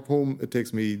I am up home, it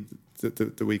takes me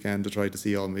the weekend to try to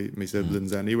see all my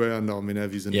siblings anyway, and all my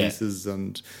nephews and nieces,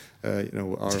 and you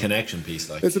know, it's a connection piece.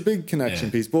 Like, it's a big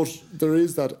connection piece, but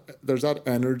there's that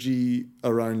energy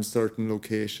around certain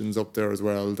locations up there as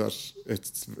well that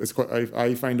it's quite.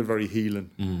 I find it very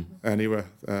healing anyway,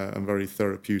 and very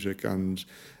therapeutic, and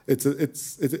it's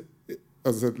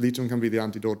as I said, Leitrim can be the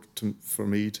antidote for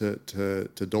me to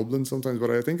Dublin sometimes, but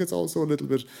I think it's also a little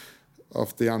bit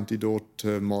of the antidote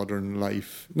to modern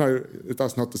life. Now,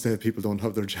 that's not to say people don't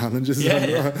have their challenges,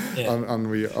 and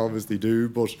we obviously do,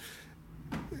 but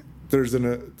there's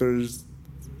an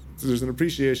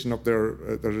appreciation up there.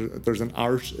 There's an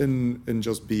art in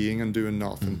just being and doing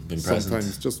nothing.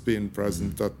 Sometimes just being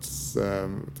present. That's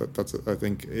I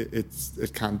think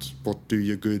it can't but do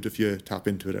you good if you tap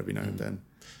into it every now and then.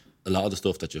 A lot of the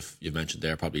stuff that you've mentioned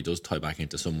there probably does tie back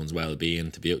into someone's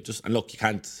well-being, to be just, and look, you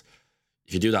can't,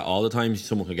 if you do that all the time,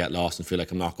 someone could get lost and feel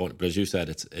like I'm not going. But as you said,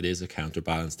 it is a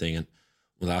counterbalance thing. And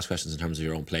one of the last questions in terms of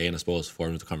your own play, and I suppose for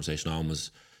the conversation on,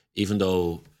 was, even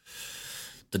though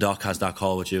the doc has that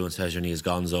call with you and says your knee is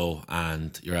gonzo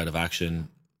and you're out of action,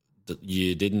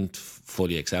 you didn't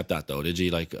fully accept that though, did you?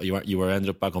 Like, you were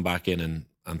ended up going back in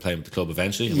and playing with the club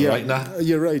eventually. Am I right in that?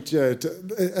 You're right. Yeah,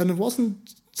 and it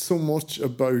wasn't so much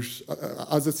about,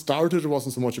 as it started, it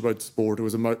wasn't so much about sport. It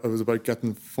was about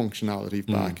getting functionality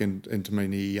back into my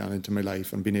knee and into my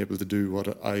life, and being able to do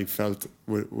what I felt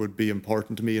would be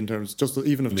important to me in terms, just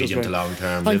even if medium to long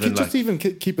term, and just even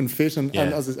keeping fit, and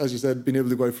as you said, being able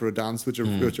to go out for a dance with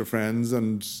your friends,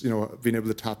 and you know, being able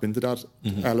to tap into that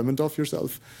element of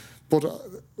yourself. But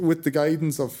with the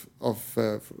guidance of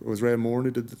was Ray Moore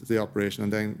who did the operation,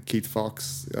 and then Keith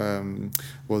Fox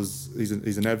he's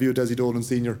a nephew of Desi Dolan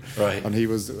Senior, right? And he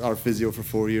was our physio for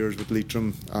 4 years with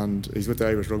Leitrim, and he's with the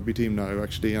Irish rugby team now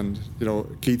actually. And you know,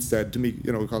 Keith said to me,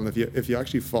 you know, Colin, if you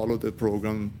actually follow the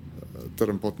programme that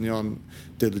I'm putting you on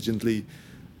diligently,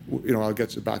 you know, I'll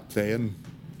get you back playing.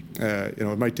 You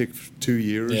know, it might take 2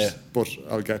 years, but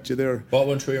I'll get you there. What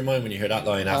went through your mind when you hear that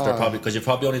line after, probably because you've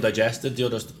probably only digested the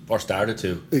others or started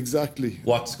to? Exactly.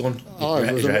 What's going?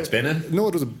 Is your head spinning? No,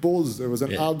 it was a buzz. It was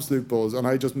an absolute buzz, and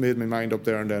I just made my mind up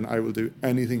there and then. I will do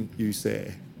anything you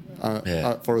say,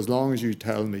 for as long as you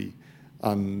tell me.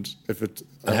 And if it.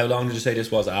 And how long did you say this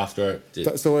was after?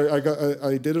 So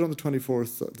I did it on the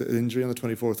 24th. The injury on the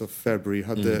 24th of February.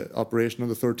 Had the operation on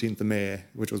the 13th of May,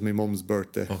 which was my mum's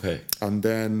birthday. Okay. And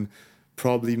then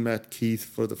probably met Keith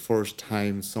for the first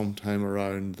time sometime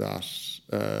around that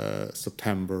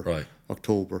September, right,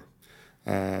 October,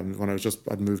 when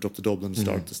I'd moved up to Dublin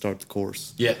to start the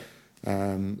course. Yeah.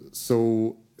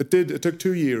 So it took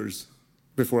 2 years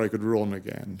before I could run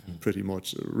again, pretty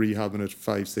much, rehabbing it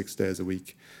 5-6 days a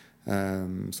week,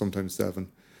 sometimes 7,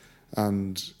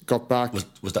 and got back. Was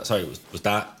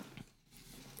that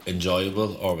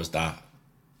enjoyable, or was that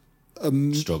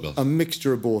struggle? A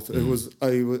mixture of both. It was.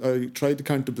 I tried to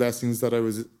count the blessings that I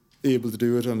was able to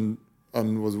do it, and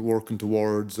was working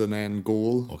towards an end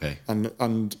goal. Okay.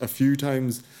 And a few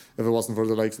times, if it wasn't for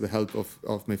the likes of the help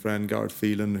of my friend Gareth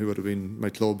Phelan, who would have been my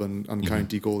club and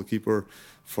county goalkeeper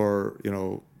for, you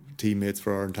know, teammates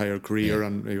for our entire career,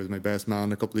 and he was my best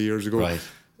man a couple of years ago. Right.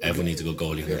 Everyone needs a good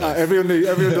goalie. Everyone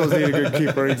does need a good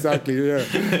keeper, exactly, yeah.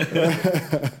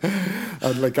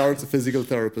 And like Gareth's a physical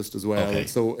therapist as well. Okay.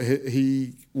 So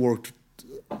he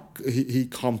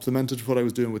complemented what I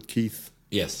was doing with Keith.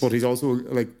 Yes, but he's also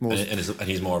like most, and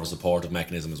he's more of a supportive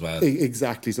mechanism as well.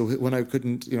 Exactly. So when I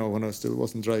couldn't, you know, when I still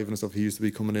wasn't driving and stuff, he used to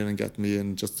be coming in and getting me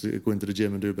in just to go into the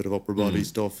gym and do a bit of upper body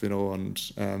stuff, you know. And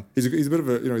he's a bit of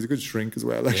a, you know, he's a good shrink as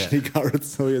well, actually, Gareth.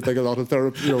 So he has like a lot of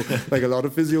therapy, you know, like a lot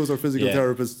of physios or physical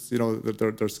therapists, you know,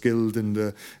 they're skilled in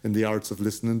the arts of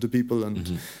listening to people,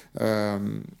 and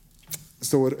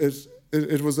so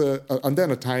it was and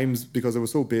then at times, because it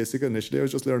was so basic initially, I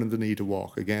was just learning the need to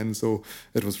walk again. So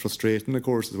it was frustrating, of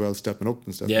course, as well, stepping up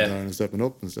and stepping down and stepping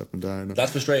up and stepping down.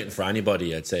 That's frustrating for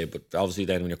anybody, I'd say. But obviously,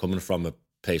 then when you're coming from a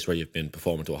place where you've been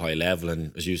performing to a high level,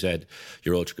 and as you said,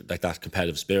 you're like that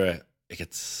competitive spirit,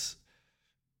 it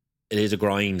is a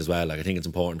grind as well. Like, I think it's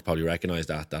important to probably recognise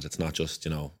that it's not just,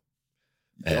 you know.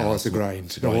 It's a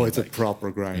grind. It's a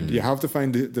proper grind. You have to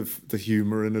find the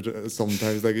humour in it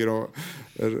sometimes. Like, you know,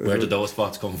 where did those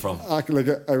spots come from? Like,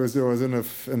 I was in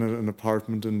an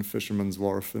apartment in Fisherman's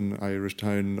Wharf in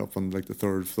Irishtown, up on like the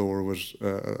 3rd floor with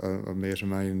a mate of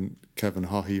mine, Kevin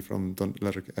Haughey from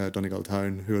Donegal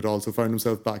Town, who had also found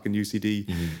himself back in UCD.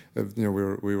 You know,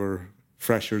 we were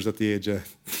freshers at the age of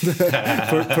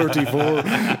 34,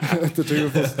 the two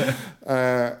of us.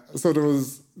 So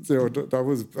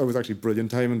that was actually brilliant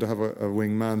timing to have a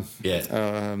wingman. Yeah.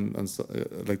 And so,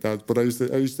 like that. But I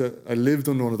lived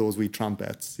on one of those wee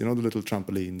trampettes, the little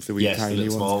trampolines, the wee tiny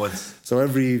ones. Small ones. So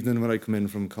every evening when I come in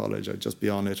from college, I'd just be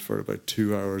on it for about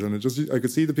 2 hours, and I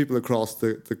could see the people across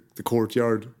the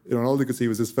courtyard, and all they could see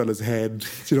was this fella's head,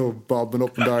 bobbing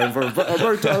up and down for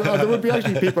about. There would be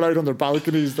actually people out on their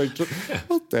balconies, like,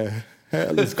 what the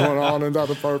hell is going on in that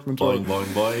apartment? Boing, boing,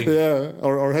 boing. Yeah,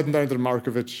 or heading down to the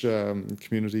Markovich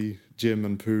community gym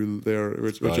and pool there,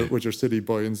 which are city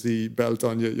buoyancy belt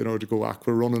on you, to go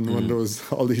aqua running when there was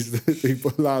all these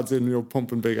people, lads in,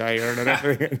 pumping big iron and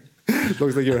everything.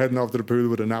 Looks like you're heading off to the pool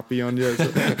with a nappy on you.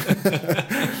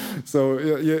 So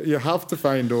you have to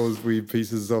find those wee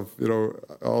pieces of,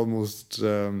 almost,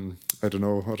 I don't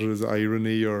know what it is,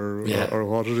 irony or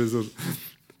what it is,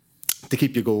 to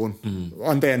keep you going.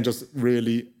 And then just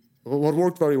really, what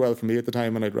worked very well for me at the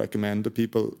time, and I'd recommend to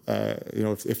people,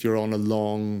 if you're on a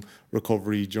long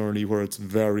recovery journey where it's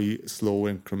very slow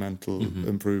incremental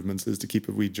improvements, is to keep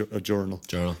a journal.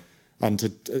 And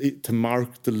to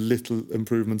mark the little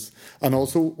improvements. And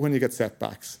also when you get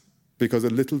setbacks, because a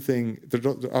little thing,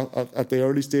 at the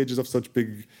early stages of such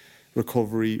big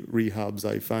recovery rehabs,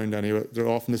 I found anyway, there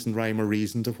often isn't rhyme or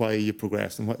reason to why you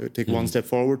progress. And take one step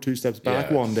forward, 2 steps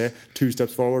back one day, 2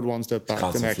 steps forward, 1 step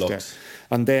back the next day.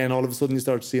 And then all of a sudden you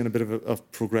start seeing a bit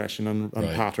of progression and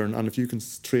pattern. And if you can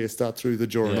trace that through the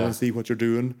journal and see what you're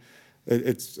doing,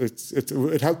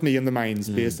 it helped me in the mind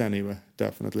space anyway,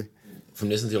 definitely. From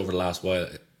listening to you over the last while,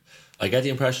 I get the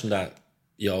impression that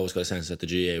you always got a sense that the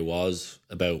GAA was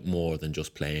about more than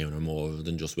just playing or more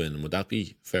than just winning. Would that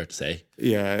be fair to say?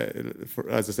 Yeah,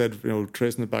 as I said,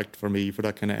 tracing it back for me for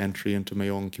that kind of entry into my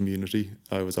own community,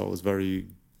 I was always very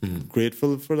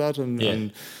grateful for that.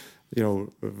 And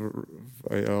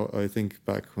I think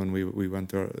back when we went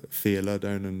to Féile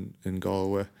down in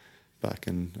Galway back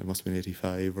in, it must have been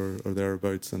 85 or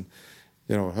thereabouts, and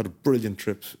I had a brilliant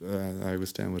trip. I was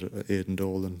staying with Aidan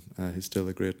Dolan. He's still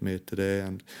a great mate today.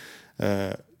 And,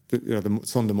 the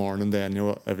Sunday morning then,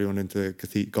 everyone into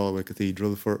Galway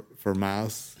Cathedral for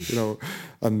Mass,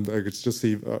 and I could just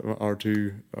see our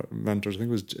two mentors, I think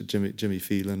it was Jimmy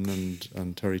Phelan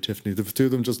and Terry Tiffany. The two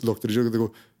of them just looked at each other and they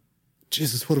go,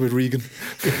 Jesus, what about Regan?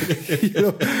 As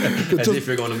if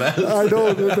you're going to melt. I know.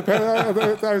 I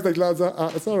was like, lads,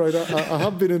 it's all right. I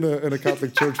have been in a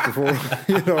Catholic church before.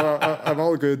 I'm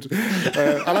all good.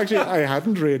 And actually, I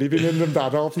hadn't really been in them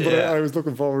that often, but I was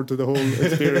looking forward to the whole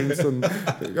experience. And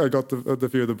I got the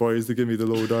few of the boys to give me the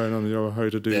lowdown on how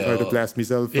to bless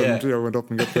myself, and went up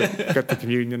and get the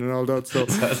communion and all that. So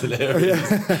that's hilarious.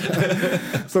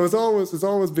 So it's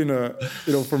always been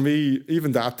for me,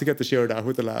 even that, to get to share that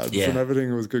with the lads. And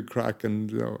everything was good crack,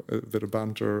 and a bit of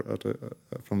banter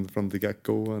from the get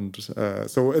go, and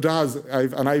so it has.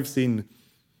 I've seen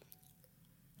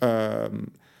Michael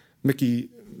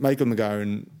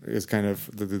McGowan is kind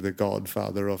of the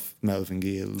godfather of Melvin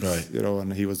Gales, right?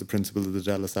 And he was the principal of the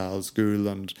De La Salle school,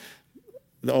 and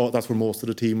that's where most of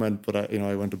the team went. But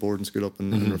I went to boarding school up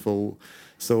in Rafo,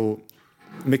 so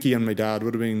Mickey and my dad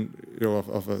would have been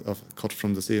of cut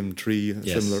from the same tree,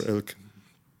 similar ilk,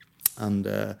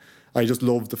 and. I just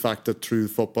loved the fact that through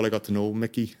football I got to know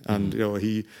Mickey, and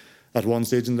he, at one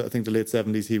stage in I think the late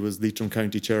 70s, he was Leitrim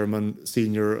County chairman,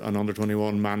 senior and under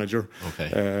 21 manager,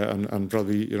 and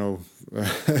probably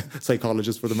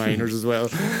psychologist for the minors as well,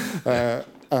 I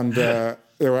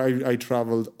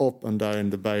travelled up and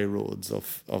down the by roads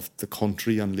of the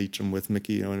country and Leitrim with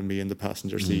Mickey, and me in the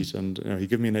passenger seat, and he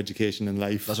gave me an education in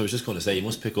life. That's what I was just going to say. You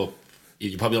must pick up.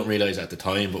 You probably don't realise at the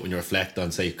time, but when you reflect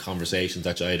on, say, conversations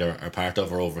that you either are part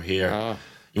of or over here,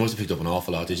 you must have picked up an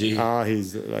awful lot, did you?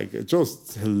 He's like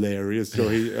just hilarious. So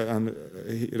he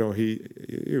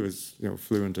was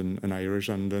fluent in Irish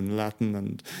and in Latin,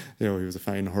 and he was a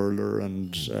fine hurler,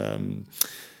 and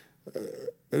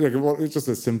just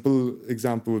a simple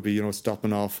example would be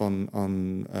stopping off on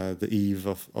the eve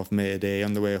of May Day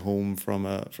on the way home from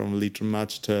a Leitrim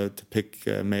match to pick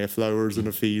mayflowers in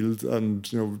a field, and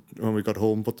when we got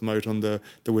home, put them out on the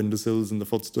windowsills and the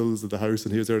footstills of the house,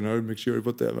 and he was there, now make sure you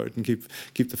put them out and keep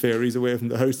the fairies away from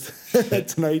the house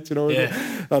tonight,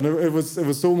 and it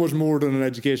was so much more than an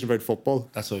education about football.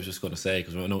 That's what I was just going to say,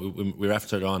 because we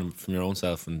referenced on from your own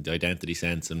self and the identity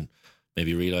sense, and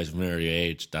maybe realise from an early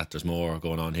age that there's more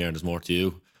going on here and there's more to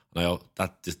you. And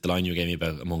that just the line you gave me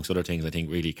about, amongst other things, I think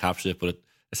really captured it. But it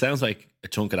sounds like a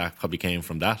chunk of that probably came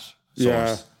from that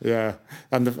source. Yeah.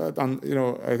 And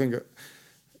I think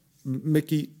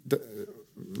Mickey,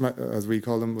 as we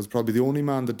call him, was probably the only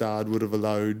man that Dad would have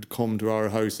allowed come to our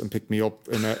house and pick me up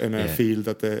in a field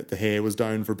that the hay was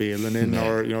down for baling in,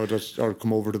 or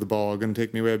come over to the bog and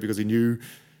take me away, because he knew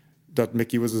that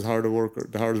Mickey was the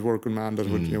hardest working man that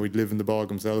would, he'd live in the bog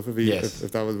himself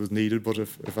if that was needed. But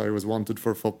if I was wanted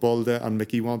for football and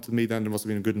Mickey wanted me, then there must have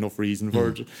been a good enough reason for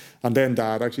it. And then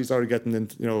Dad actually started getting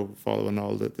into, following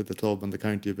all the club and the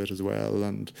county a bit as well.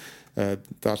 And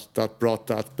that brought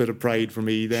that bit of pride for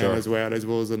me then as well, I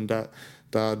suppose. And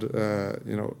Dad,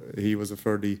 he was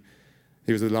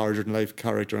he was a larger than life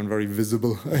character and very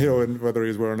visible, and whether he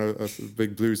was wearing a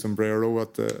big blue sombrero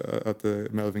at the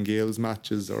Melvin Gales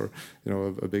matches, or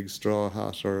a big straw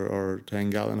hat or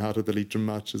 10-gallon hat at the Leitrim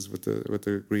matches with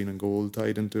the green and gold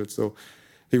tied into it. So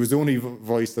he was the only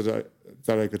voice that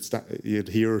I could you'd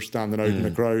hear standing out in the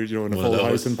crowd, in a full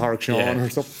house in Park Sean or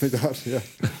something like that.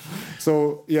 Yeah.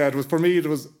 So it was, for me, it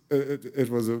was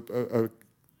the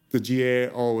GAA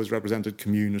always represented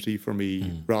community for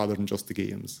me rather than just the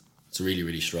games. It's a really,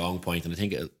 really strong point, and I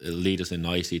think it'll lead us in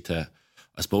nicely to,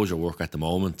 I suppose, your work at the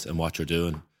moment and what you're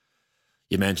doing.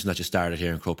 You mentioned that you started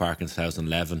here in Croke Park in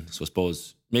 2011, so I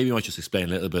suppose maybe you might just explain a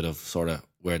little bit of sort of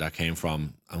where that came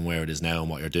from and where it is now and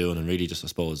what you're doing, and really just, I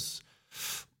suppose,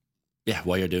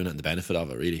 why you're doing it and the benefit of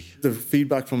it, really. The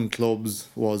feedback from clubs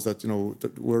was that,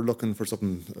 that we're looking for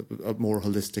something more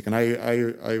holistic, and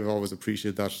I've always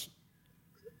appreciated that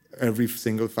every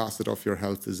single facet of your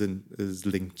health is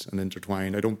linked and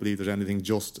intertwined. I don't believe there's anything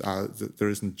there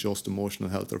isn't just emotional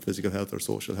health or physical health or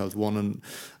social health,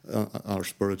 or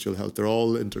spiritual health. They're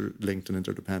all interlinked and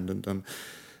interdependent. And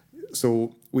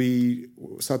so we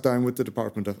sat down with the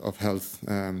Department of Health,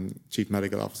 Chief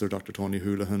Medical Officer Dr. Tony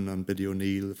Houlihan and Biddy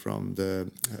O'Neill from the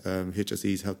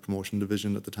HSE's Health Promotion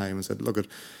Division at the time, and said,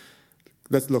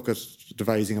 let's look at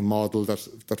devising a model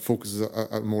that focuses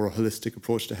a more holistic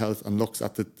approach to health and looks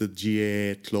at the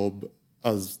GAA club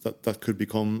as that could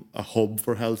become a hub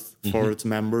for health for its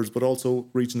members, but also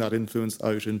reaching that influence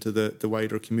out into the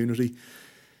wider community.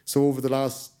 So over the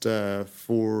last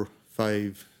 4-5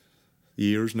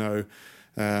 years now,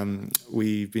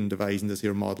 we've been devising this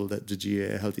here model, the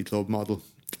GAA Healthy Club model,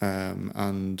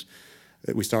 and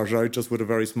we started out just with a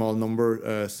very small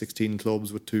number, 16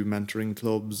 clubs with 2 mentoring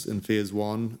clubs in phase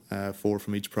 1, 4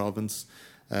 from each province.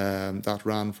 That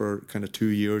ran for kind of 2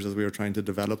 years as we were trying to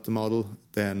develop the model.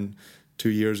 Then 2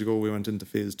 years ago we went into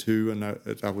phase 2, and now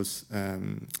that was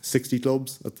 60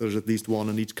 clubs. There's at least one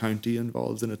in each county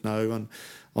involved in it now. And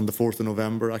on the 4th of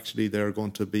November, actually, they're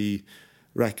going to be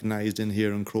recognised in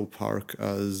here in Croke Park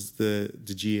as the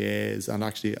GAA's and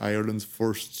actually Ireland's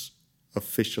first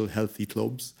official healthy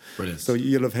clubs. Brilliant. So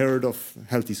you'll have heard of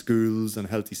healthy schools and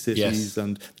healthy cities,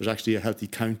 and there's actually a healthy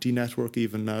county network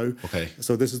even now. Okay.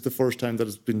 So this is the first time that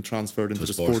it's been transferred into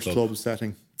the sports club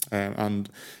setting, and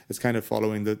it's kind of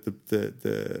following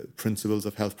the principles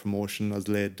of health promotion as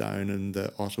laid down in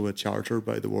the Ottawa Charter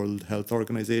by the World Health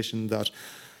Organization, that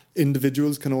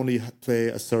individuals can only play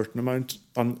a certain amount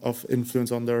of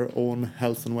influence on their own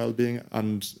health and well-being,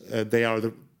 and they are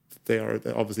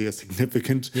obviously a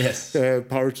significant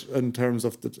part in terms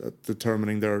of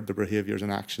determining their behaviours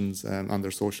and actions and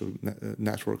their social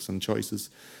networks and choices.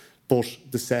 But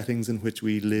the settings in which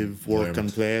we live, work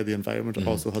and play, the environment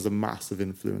also has a massive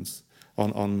influence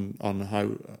on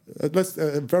how... Let's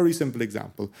a very simple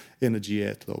example in a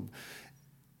GAA club.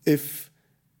 If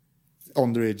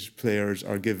underage players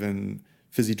are given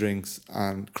fizzy drinks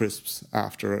and crisps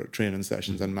after training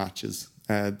sessions and matches,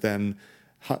 then...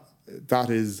 that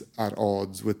is at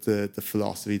odds with the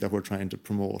philosophy that we're trying to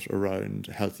promote around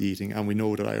healthy eating. And we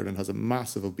know that Ireland has a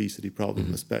massive obesity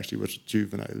problem, especially with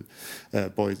juvenile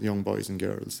young boys and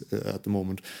girls at the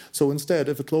moment. So instead,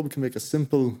 if a club can make a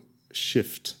simple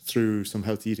shift through some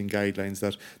healthy eating guidelines,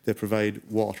 that they provide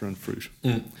water and fruit.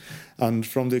 And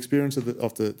from the experience of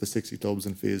the 60 clubs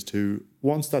in phase 2,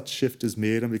 once that shift is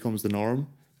made and becomes the norm,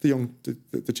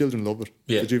 the children love it.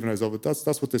 The juveniles love it.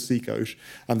 That's what they seek out,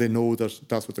 and they know that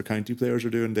that's what their county players are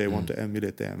doing. They want to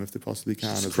emulate them if they possibly can.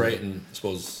 It's creating, I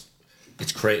suppose,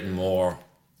 it's creating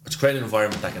an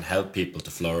environment that can help people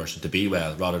to flourish and to be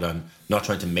well, rather than not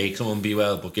trying to make someone be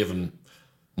well, but giving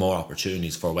more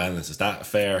opportunities for wellness. Is that a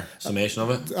fair summation of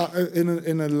it?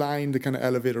 In a line, the kind of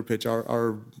elevator pitch,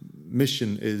 our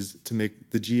mission is to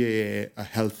make the GAA a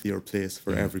healthier place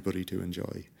for everybody to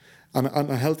enjoy. And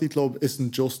a healthy club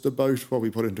isn't just about what we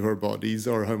put into our bodies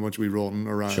or how much we run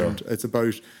around. Sure. It's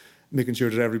about making sure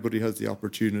that everybody has the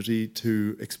opportunity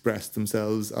to express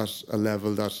themselves at a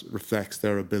level that reflects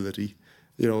their ability,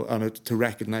 and to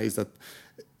recognise that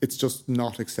it's just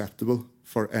not acceptable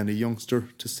for any youngster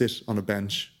to sit on a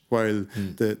bench while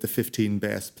the 15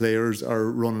 best players are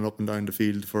running up and down the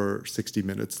field for 60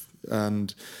 minutes.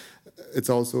 And it's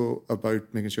also about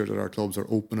making sure that our clubs are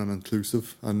open and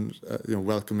inclusive, and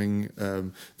welcoming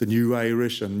the new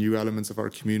Irish and new elements of our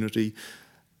community.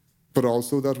 but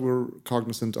also that we're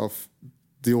cognizant of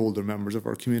the older members of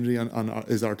our community, and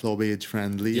is our club age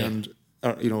friendly, and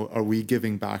are we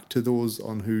giving back to those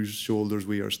on whose shoulders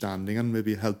we are standing, and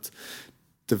maybe helped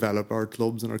develop our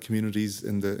clubs and our communities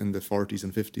in the 40s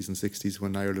and 50s and 60s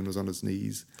when Ireland was on its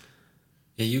knees.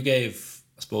 Yeah, you gave,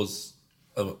 I suppose,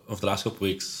 over the last couple of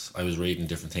weeks, I was reading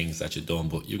different things that you'd done,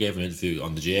 but you gave an interview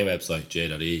on the GA website,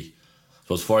 GA.E.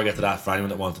 So before I get to that, for anyone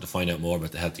that wanted to find out more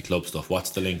about the Healthy Club stuff,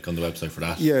 what's the link on the website for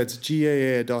that? Yeah, it's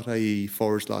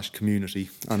gaa.ie/community.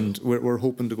 And we're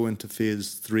hoping to go into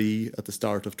phase 3 at the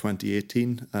start of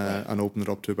 2018 and open it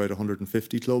up to about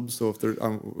 150 clubs. So if there,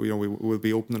 we will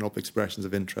be opening up expressions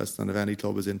of interest, and if any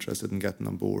club is interested in getting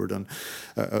on board. And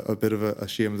a bit of a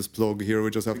shameless plug here, we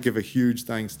just have to give a huge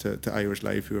thanks to Irish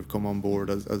Life, who have come on board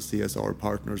as CSR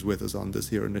partners with us on this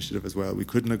here initiative as well. We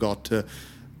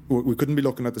couldn't be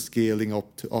looking at the scaling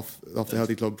up of the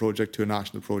Healthy Club project to a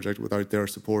national project without their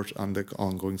support and the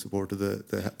ongoing support of the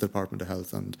Department of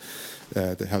Health and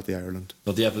the Healthy Ireland.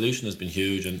 Well, the evolution has been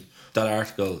huge, and that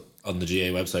article on the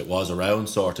GA website was around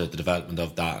sort of the development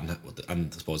of that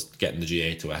and I suppose getting the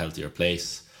GA to a healthier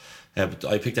place. But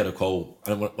I picked out a quote,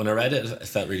 and when I read it, it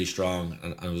felt really strong,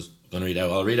 and I was going to read it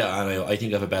out. I'll read it anyway. I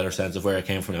think I have a better sense of where it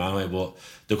came from anyway, but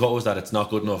the quote was that it's not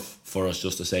good enough for us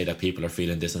just to say that people are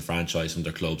feeling disenfranchised from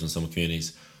their clubs in some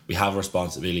communities. We have a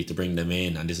responsibility to bring them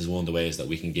in, and this is one of the ways that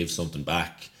we can give something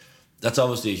back. That's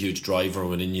obviously a huge driver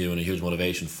within you and a huge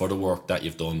motivation for the work that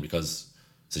you've done, because,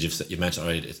 as you've mentioned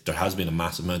already, there has been a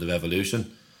massive amount of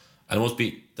evolution, and it must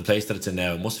be the place that it's in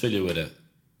now. It must fill you with a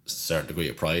certain degree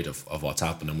of pride of what's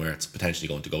happened and where it's potentially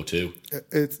going to go to.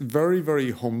 It's very,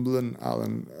 very humbling,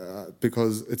 Alan,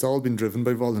 because it's all been driven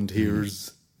by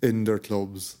volunteers in their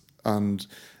clubs, and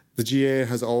the GA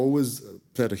has always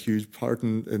played a huge part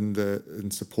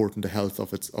in supporting the health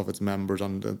of its members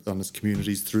and its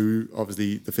communities through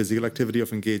obviously the physical activity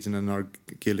of engaging in our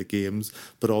Gaelic games,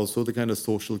 but also the kind of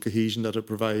social cohesion that it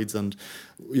provides. And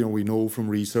we know from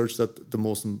research that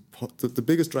the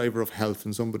biggest driver of health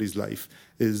in somebody's life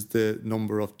is the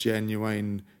number of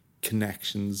genuine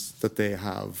connections that they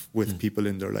have with people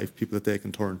in their life, people that they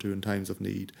can turn to in times of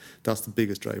need. That's the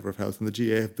biggest driver of health. And the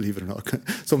GA, believe it or not,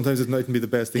 sometimes it mightn't be the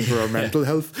best thing for our mental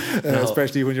health,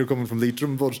 especially when you're coming from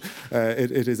Leitrim, but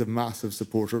it is a massive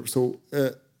supporter. So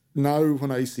now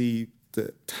when I see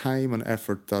the time and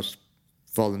effort that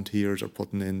volunteers are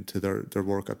putting into their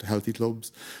work at the Healthy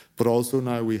Clubs, but also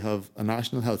now we have a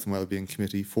National Health and Wellbeing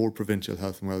Committee, 4 Provincial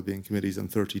Health and Wellbeing Committees,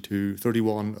 and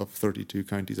 31 of 32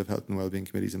 counties of Health and Wellbeing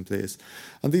Committees in place.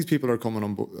 And these people are coming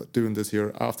on doing this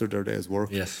here after their day's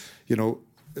work. Yes.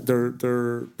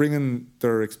 They're bringing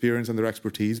their experience and their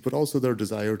expertise, but also their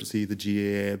desire to see the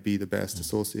GAA be the best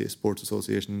sports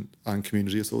association and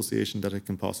community association that it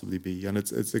can possibly be. And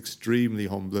it's extremely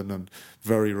humbling and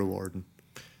very rewarding.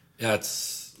 Yeah,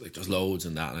 it's like there's loads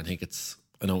in that, and I think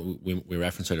I know we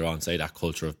referenced earlier on, say, that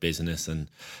culture of business and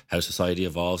how society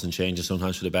evolves and changes,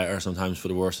 sometimes for the better, sometimes for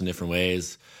the worse in different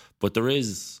ways. But there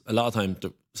is, a lot of time,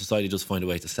 society does find a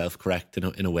way to self-correct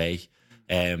in a way.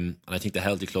 And I think the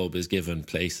Healthy Club is given a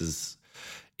place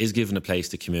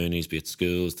to communities, be it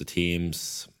schools, the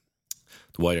teams,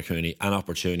 the wider community, an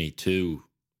opportunity to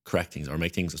correct things or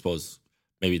make things, I suppose,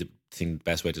 maybe the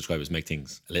best way to describe it is make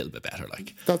things a little bit better.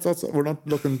 Like that's we're not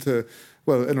looking to,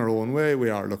 well, in our own way we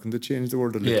are looking to change the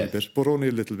world a little bit, but only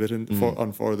a little bit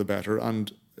for the better.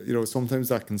 And sometimes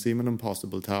that can seem an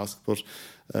impossible task, but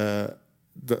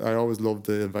I always loved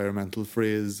the environmental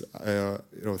phrase,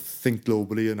 think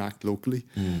globally and act locally.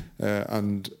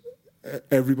 And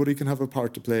everybody can have a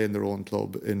part to play in their own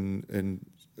club in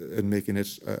making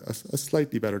it a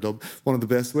slightly better club. One of the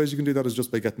best ways you can do that is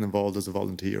just by getting involved as a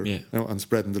volunteer, and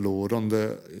spreading the load on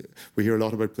we hear a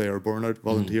lot about player burnout.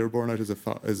 Volunteer burnout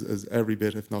is every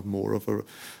bit, if not more, of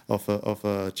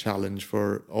a challenge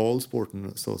for all sporting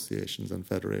associations and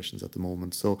federations at the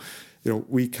moment. So,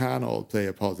 we can all play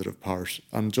a positive part,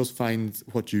 and just find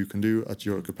what you can do at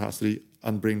your capacity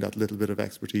and bring that little bit of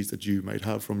expertise that you might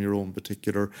have from your own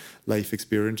particular life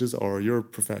experiences or your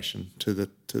profession to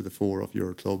the fore of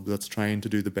your club that's trying to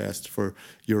do the best for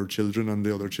your children and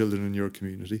the other children in your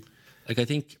community. Like, I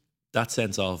think that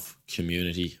sense of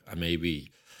community and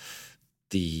maybe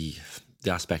the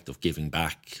aspect of giving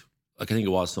back, like, I think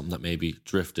it was something that maybe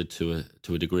drifted to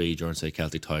a degree during, say,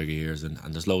 Celtic Tiger years, and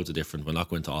there's loads of different, we'll not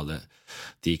go into all the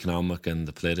economic and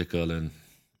the political and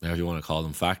whatever you want to call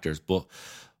them factors, but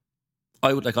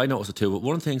I noticed it too. But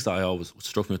one of the things that I always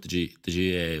struck me with the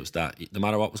GAA was that no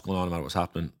matter what was going on, no matter what was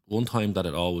happening, one time that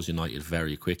it always united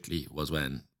very quickly was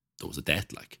when there was a death.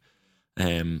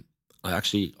 I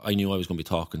knew I was going to be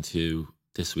talking to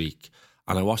this week,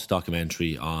 and I watched a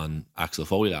documentary on Axel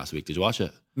Foley last week. Did you watch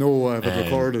it? No, I have it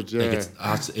recorded. Yeah,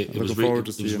 it was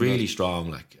really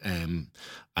strong. Like, and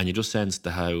you just sensed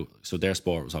how their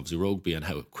sport was obviously rugby, and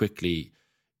how quickly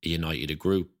it united a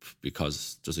group,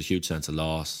 because there's a huge sense of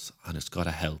loss, and it's got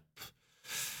to help.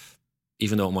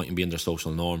 Even though it mightn't be in their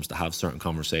social norms to have certain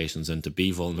conversations and to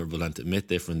be vulnerable and to admit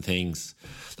different things.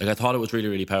 Like, I thought it was really,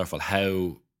 really powerful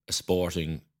how a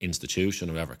sporting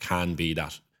institution or whatever can be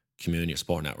that community or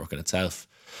sport network in itself.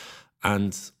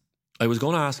 And I was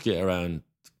going to ask you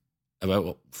about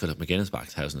what Philip McGuinness back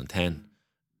 2010.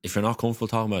 If you're not comfortable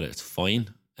talking about it, it's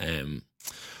fine.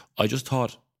 I just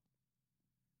thought,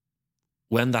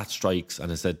 when that strikes,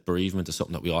 and I said bereavement is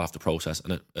something that we all have to process,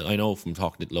 and I know from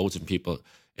talking to loads of people,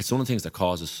 it's one of the things that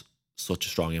causes such a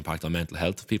strong impact on mental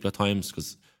health of people at times,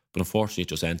 but unfortunately it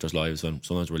just enters lives when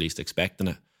sometimes we're least expecting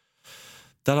it.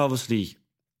 That obviously,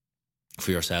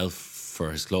 for yourself,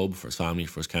 for his club, for his family,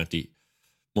 for his county,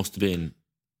 must have been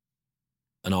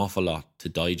an awful lot to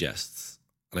digest.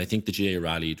 And I think the GA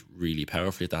rallied really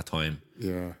powerfully at that time.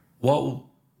 Yeah. What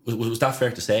was that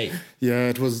fair to say? Yeah,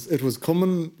 it was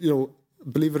coming,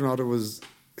 believe it or not, it was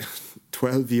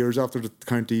 12 years after the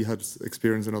county had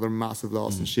experienced another massive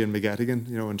loss in Shane McGettigan,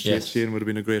 and Shane would have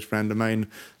been a great friend of mine.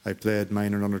 I played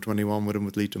minor under 21 with him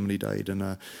with Leitrim, and he died in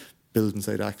a building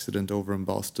site accident over in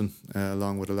Boston,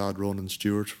 along with a lad, Ronan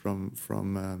Stewart, from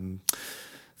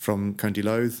County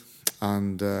Louth.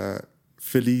 And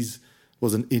Phillies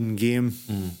was an in-game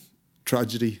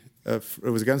tragedy. It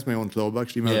was against my own club,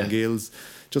 actually, Melbourne Gales.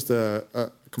 Just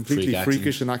a completely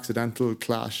freakish and accidental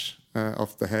clash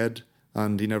off the head,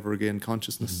 and he never regained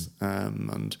consciousness.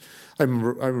 And I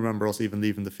remember us even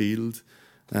leaving the field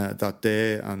that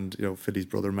day, and Philly's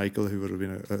brother Michael, who would have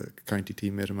been a county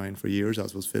teammate of mine for years,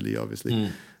 as was Philly,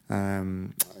 obviously,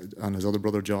 and his other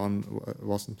brother John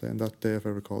wasn't playing that day, if I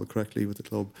recall correctly, with the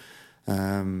club.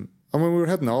 And when we were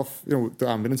heading off, the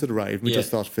ambulance had arrived. We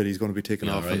just thought Philly's going to be taken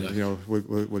off, right, and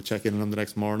we'll check in on them the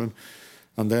next morning.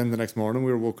 And then the next morning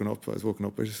I was woken up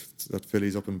that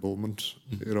Philly's up in Beaumont,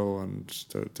 and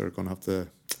they're going to have to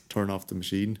turn off the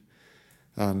machine.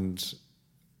 And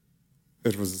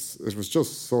it was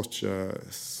just such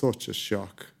a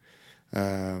shock.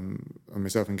 And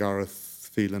myself and Gareth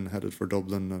Phelan headed for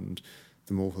Dublin, and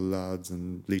the Mohill lads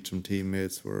and Leitrim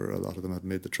teammates a lot of them had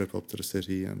made the trip up to the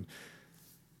city. And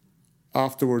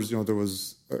afterwards, there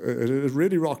was it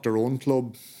really rocked our own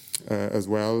club as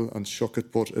well, and shook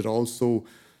it, but it also,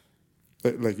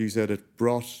 like you said, it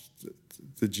brought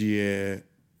the GA.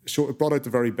 It brought out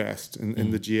the very best in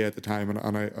the GA at the time,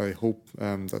 and I hope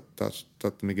that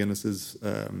the McGuinnesses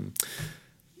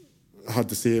had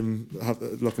the same.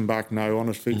 Looking back now on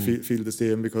it, feel the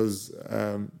same, because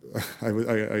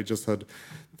I just had.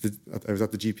 I was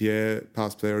at the GPA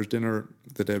past players dinner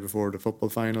the day before the football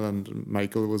final, and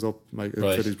Michael was up,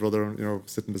 Philly's brother,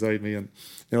 sitting beside me, and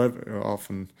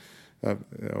often.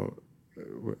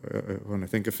 When I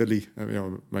think of Philly, I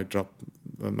might drop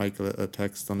Michael a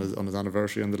text on his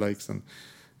anniversary and the likes, and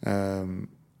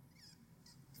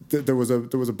there was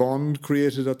a bond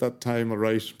created at that time, all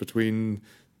right, between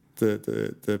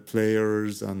the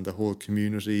players and the whole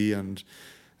community, and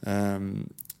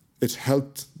it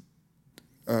helped.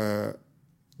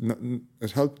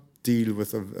 It helped deal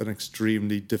with an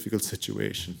extremely difficult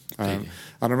situation. And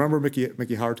I remember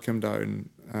Mickey Hart came down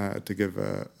to give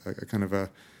a kind of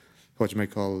what you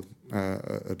might call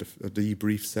a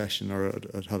debrief session, or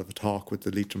a kind of a talk with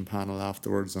the Leitrim panel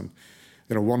afterwards. And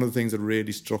one of the things that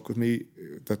really struck with me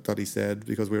that he said,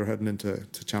 because we were heading into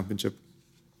championship,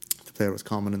 the player was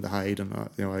common in the Hyde, and I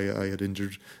had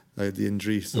the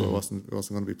injury, so I wasn't going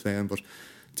to be playing, but.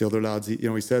 The other lads, he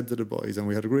said to the boys, and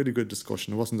we had a really good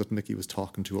discussion. It wasn't that Mickey was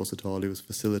talking to us at all. He was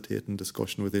facilitating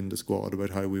discussion within the squad about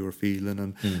how we were feeling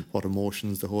and what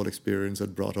emotions the whole experience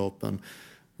had brought up. And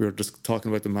we were just talking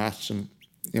about the match, and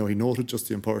he noted just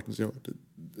the importance.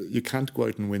 You can't go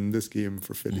out and win this game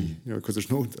for Philly, because there's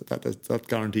no that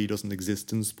guarantee doesn't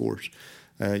exist in sport.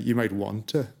 You might want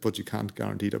to, but you can't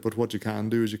guarantee that. But what you can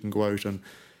do is you can go out and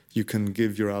you can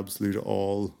give your absolute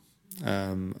all,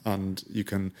 and you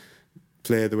can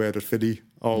play the way that Philly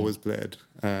always played,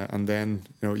 and then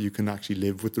you can actually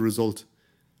live with the result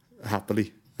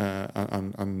happily,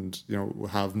 and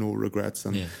have no regrets,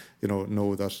 and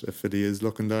know that if Philly is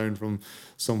looking down from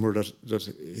somewhere,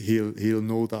 that he'll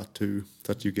know that too,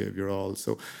 that you gave your all.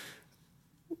 So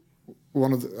I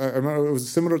remember it was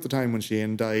similar at the time when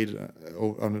Shane died,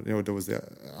 and there was the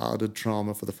added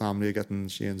trauma for the family of getting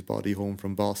Shane's body home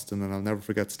from Boston. And I'll never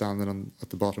forget standing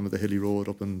at the bottom of the hilly road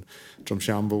up in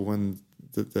Drumshambo when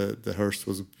the hearse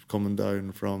was coming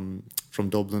down from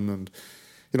Dublin, and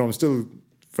I'm still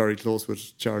very close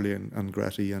with Charlie and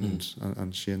Gretty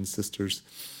and Shane's sisters,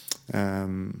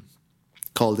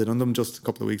 called in on them just a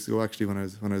couple of weeks ago, actually, when I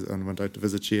went out to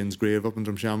visit Shane's grave up in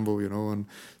Drumshambo, you know, and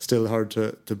still hard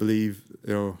to believe,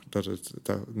 you know, that it's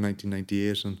that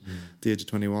 1998 and the age of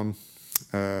 21.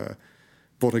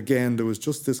 But again, there was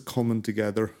just this coming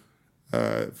together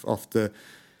of the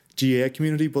GAA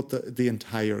community, but the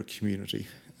entire community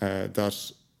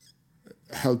that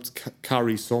helped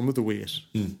carry some of the weight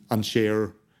and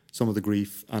share some of the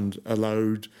grief, and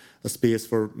allowed a space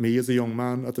for me as a young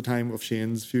man at the time of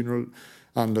Shane's funeral,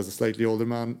 and as a slightly older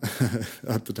man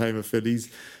at the time of Philly's,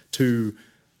 to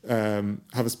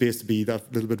have a space to be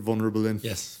that little bit vulnerable in.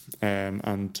 Yes.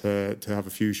 And to have a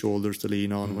few shoulders to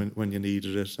lean on when you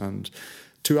needed it, and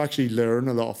to actually learn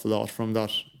an awful lot from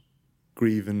that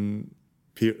grieving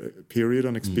period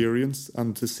and experience,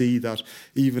 and to see that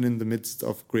even in the midst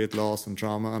of great loss and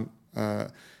trauma,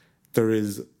 there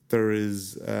is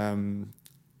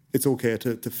it's okay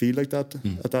to feel like that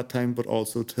at that time, but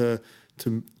also to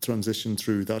transition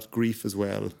through that grief as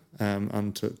well,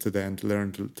 and to then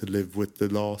learn to live with the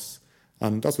loss.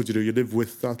 And that's what you do. You live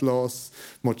with that loss,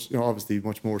 obviously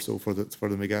much more so for the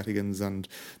McGettigans and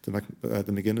the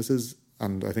McGuinnesses.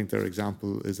 And I think their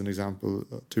example is an example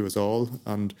to us all.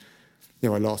 And I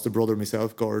lost a brother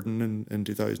myself, Gordon, in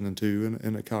 2002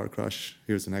 in a car crash.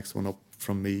 Here's the next one up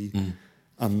from me.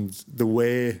 And the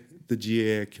way the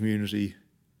GAA community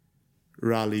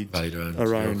rallied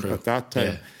around at that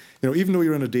time, even though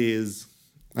you're in a daze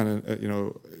and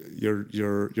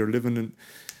you're living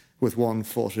with one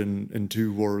foot in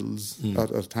two worlds at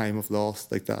a time of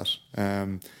loss like that,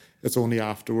 it's only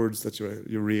afterwards that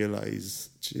you realise,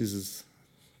 Jesus,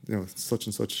 such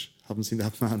and such, haven't seen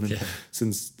that man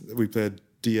since we played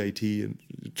DIT and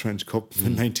Trench Cup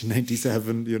in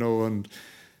 1997,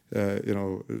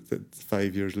 and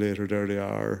 5 years later, there they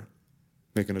are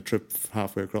making a trip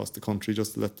halfway across the country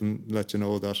just to let you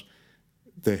know that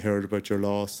they heard about your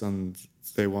loss, and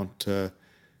they want to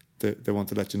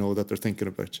let you know that they're thinking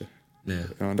about you. Yeah,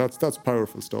 and that's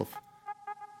powerful stuff.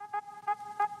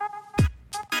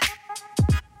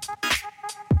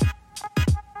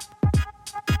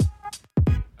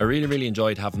 I really, really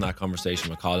enjoyed having that conversation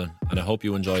with Colin, and I hope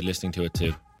you enjoyed listening to it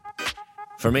too.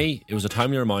 For me, it was a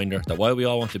timely reminder that while we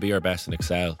all want to be our best and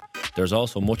excel, there's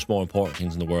also much more important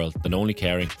things in the world than only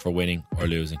caring for winning or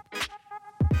losing.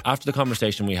 After the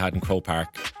conversation we had in Croke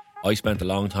Park, I spent a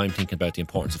long time thinking about the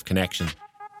importance of connection,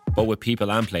 both with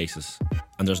people and places,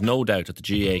 and there's no doubt that the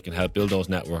GAA can help build those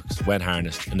networks when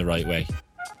harnessed in the right way.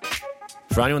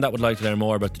 For anyone that would like to learn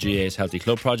more about the GAA's Healthy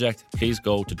Club project, please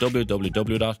go to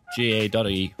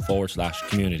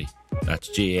www.gaa.ie/community. That's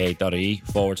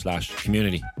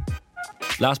gaa.ie/community.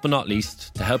 Last but not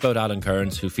least, to help out Alan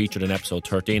Kearns, who featured in episode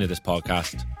 13 of this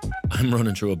podcast, I'm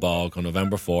running through a bog on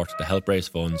November 4th to help raise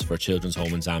funds for a children's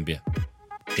home in Zambia.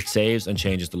 It saves and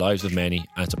changes the lives of many,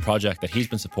 and it's a project that he's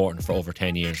been supporting for over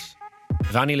 10 years.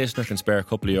 If any listener can spare a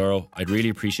couple of euro, I'd really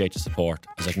appreciate your support,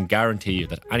 as I can guarantee you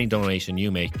that any donation you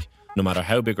make, no matter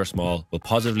how big or small, will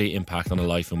positively impact on a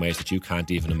life in ways that you can't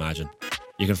even imagine.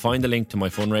 You can find the link to my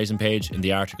fundraising page in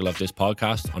the article of this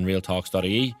podcast on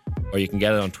realtalks.ie, or you can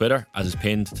get it on Twitter, as is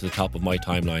pinned to the top of my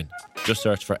timeline. Just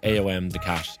search for AOM the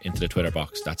Cat into the Twitter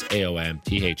box. That's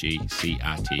AOMTHECAT,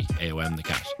 AOM the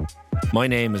Cat. My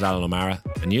name is Alan O'Mara,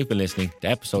 and you've been listening to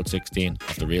episode 16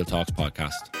 of the Real Talks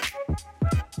podcast.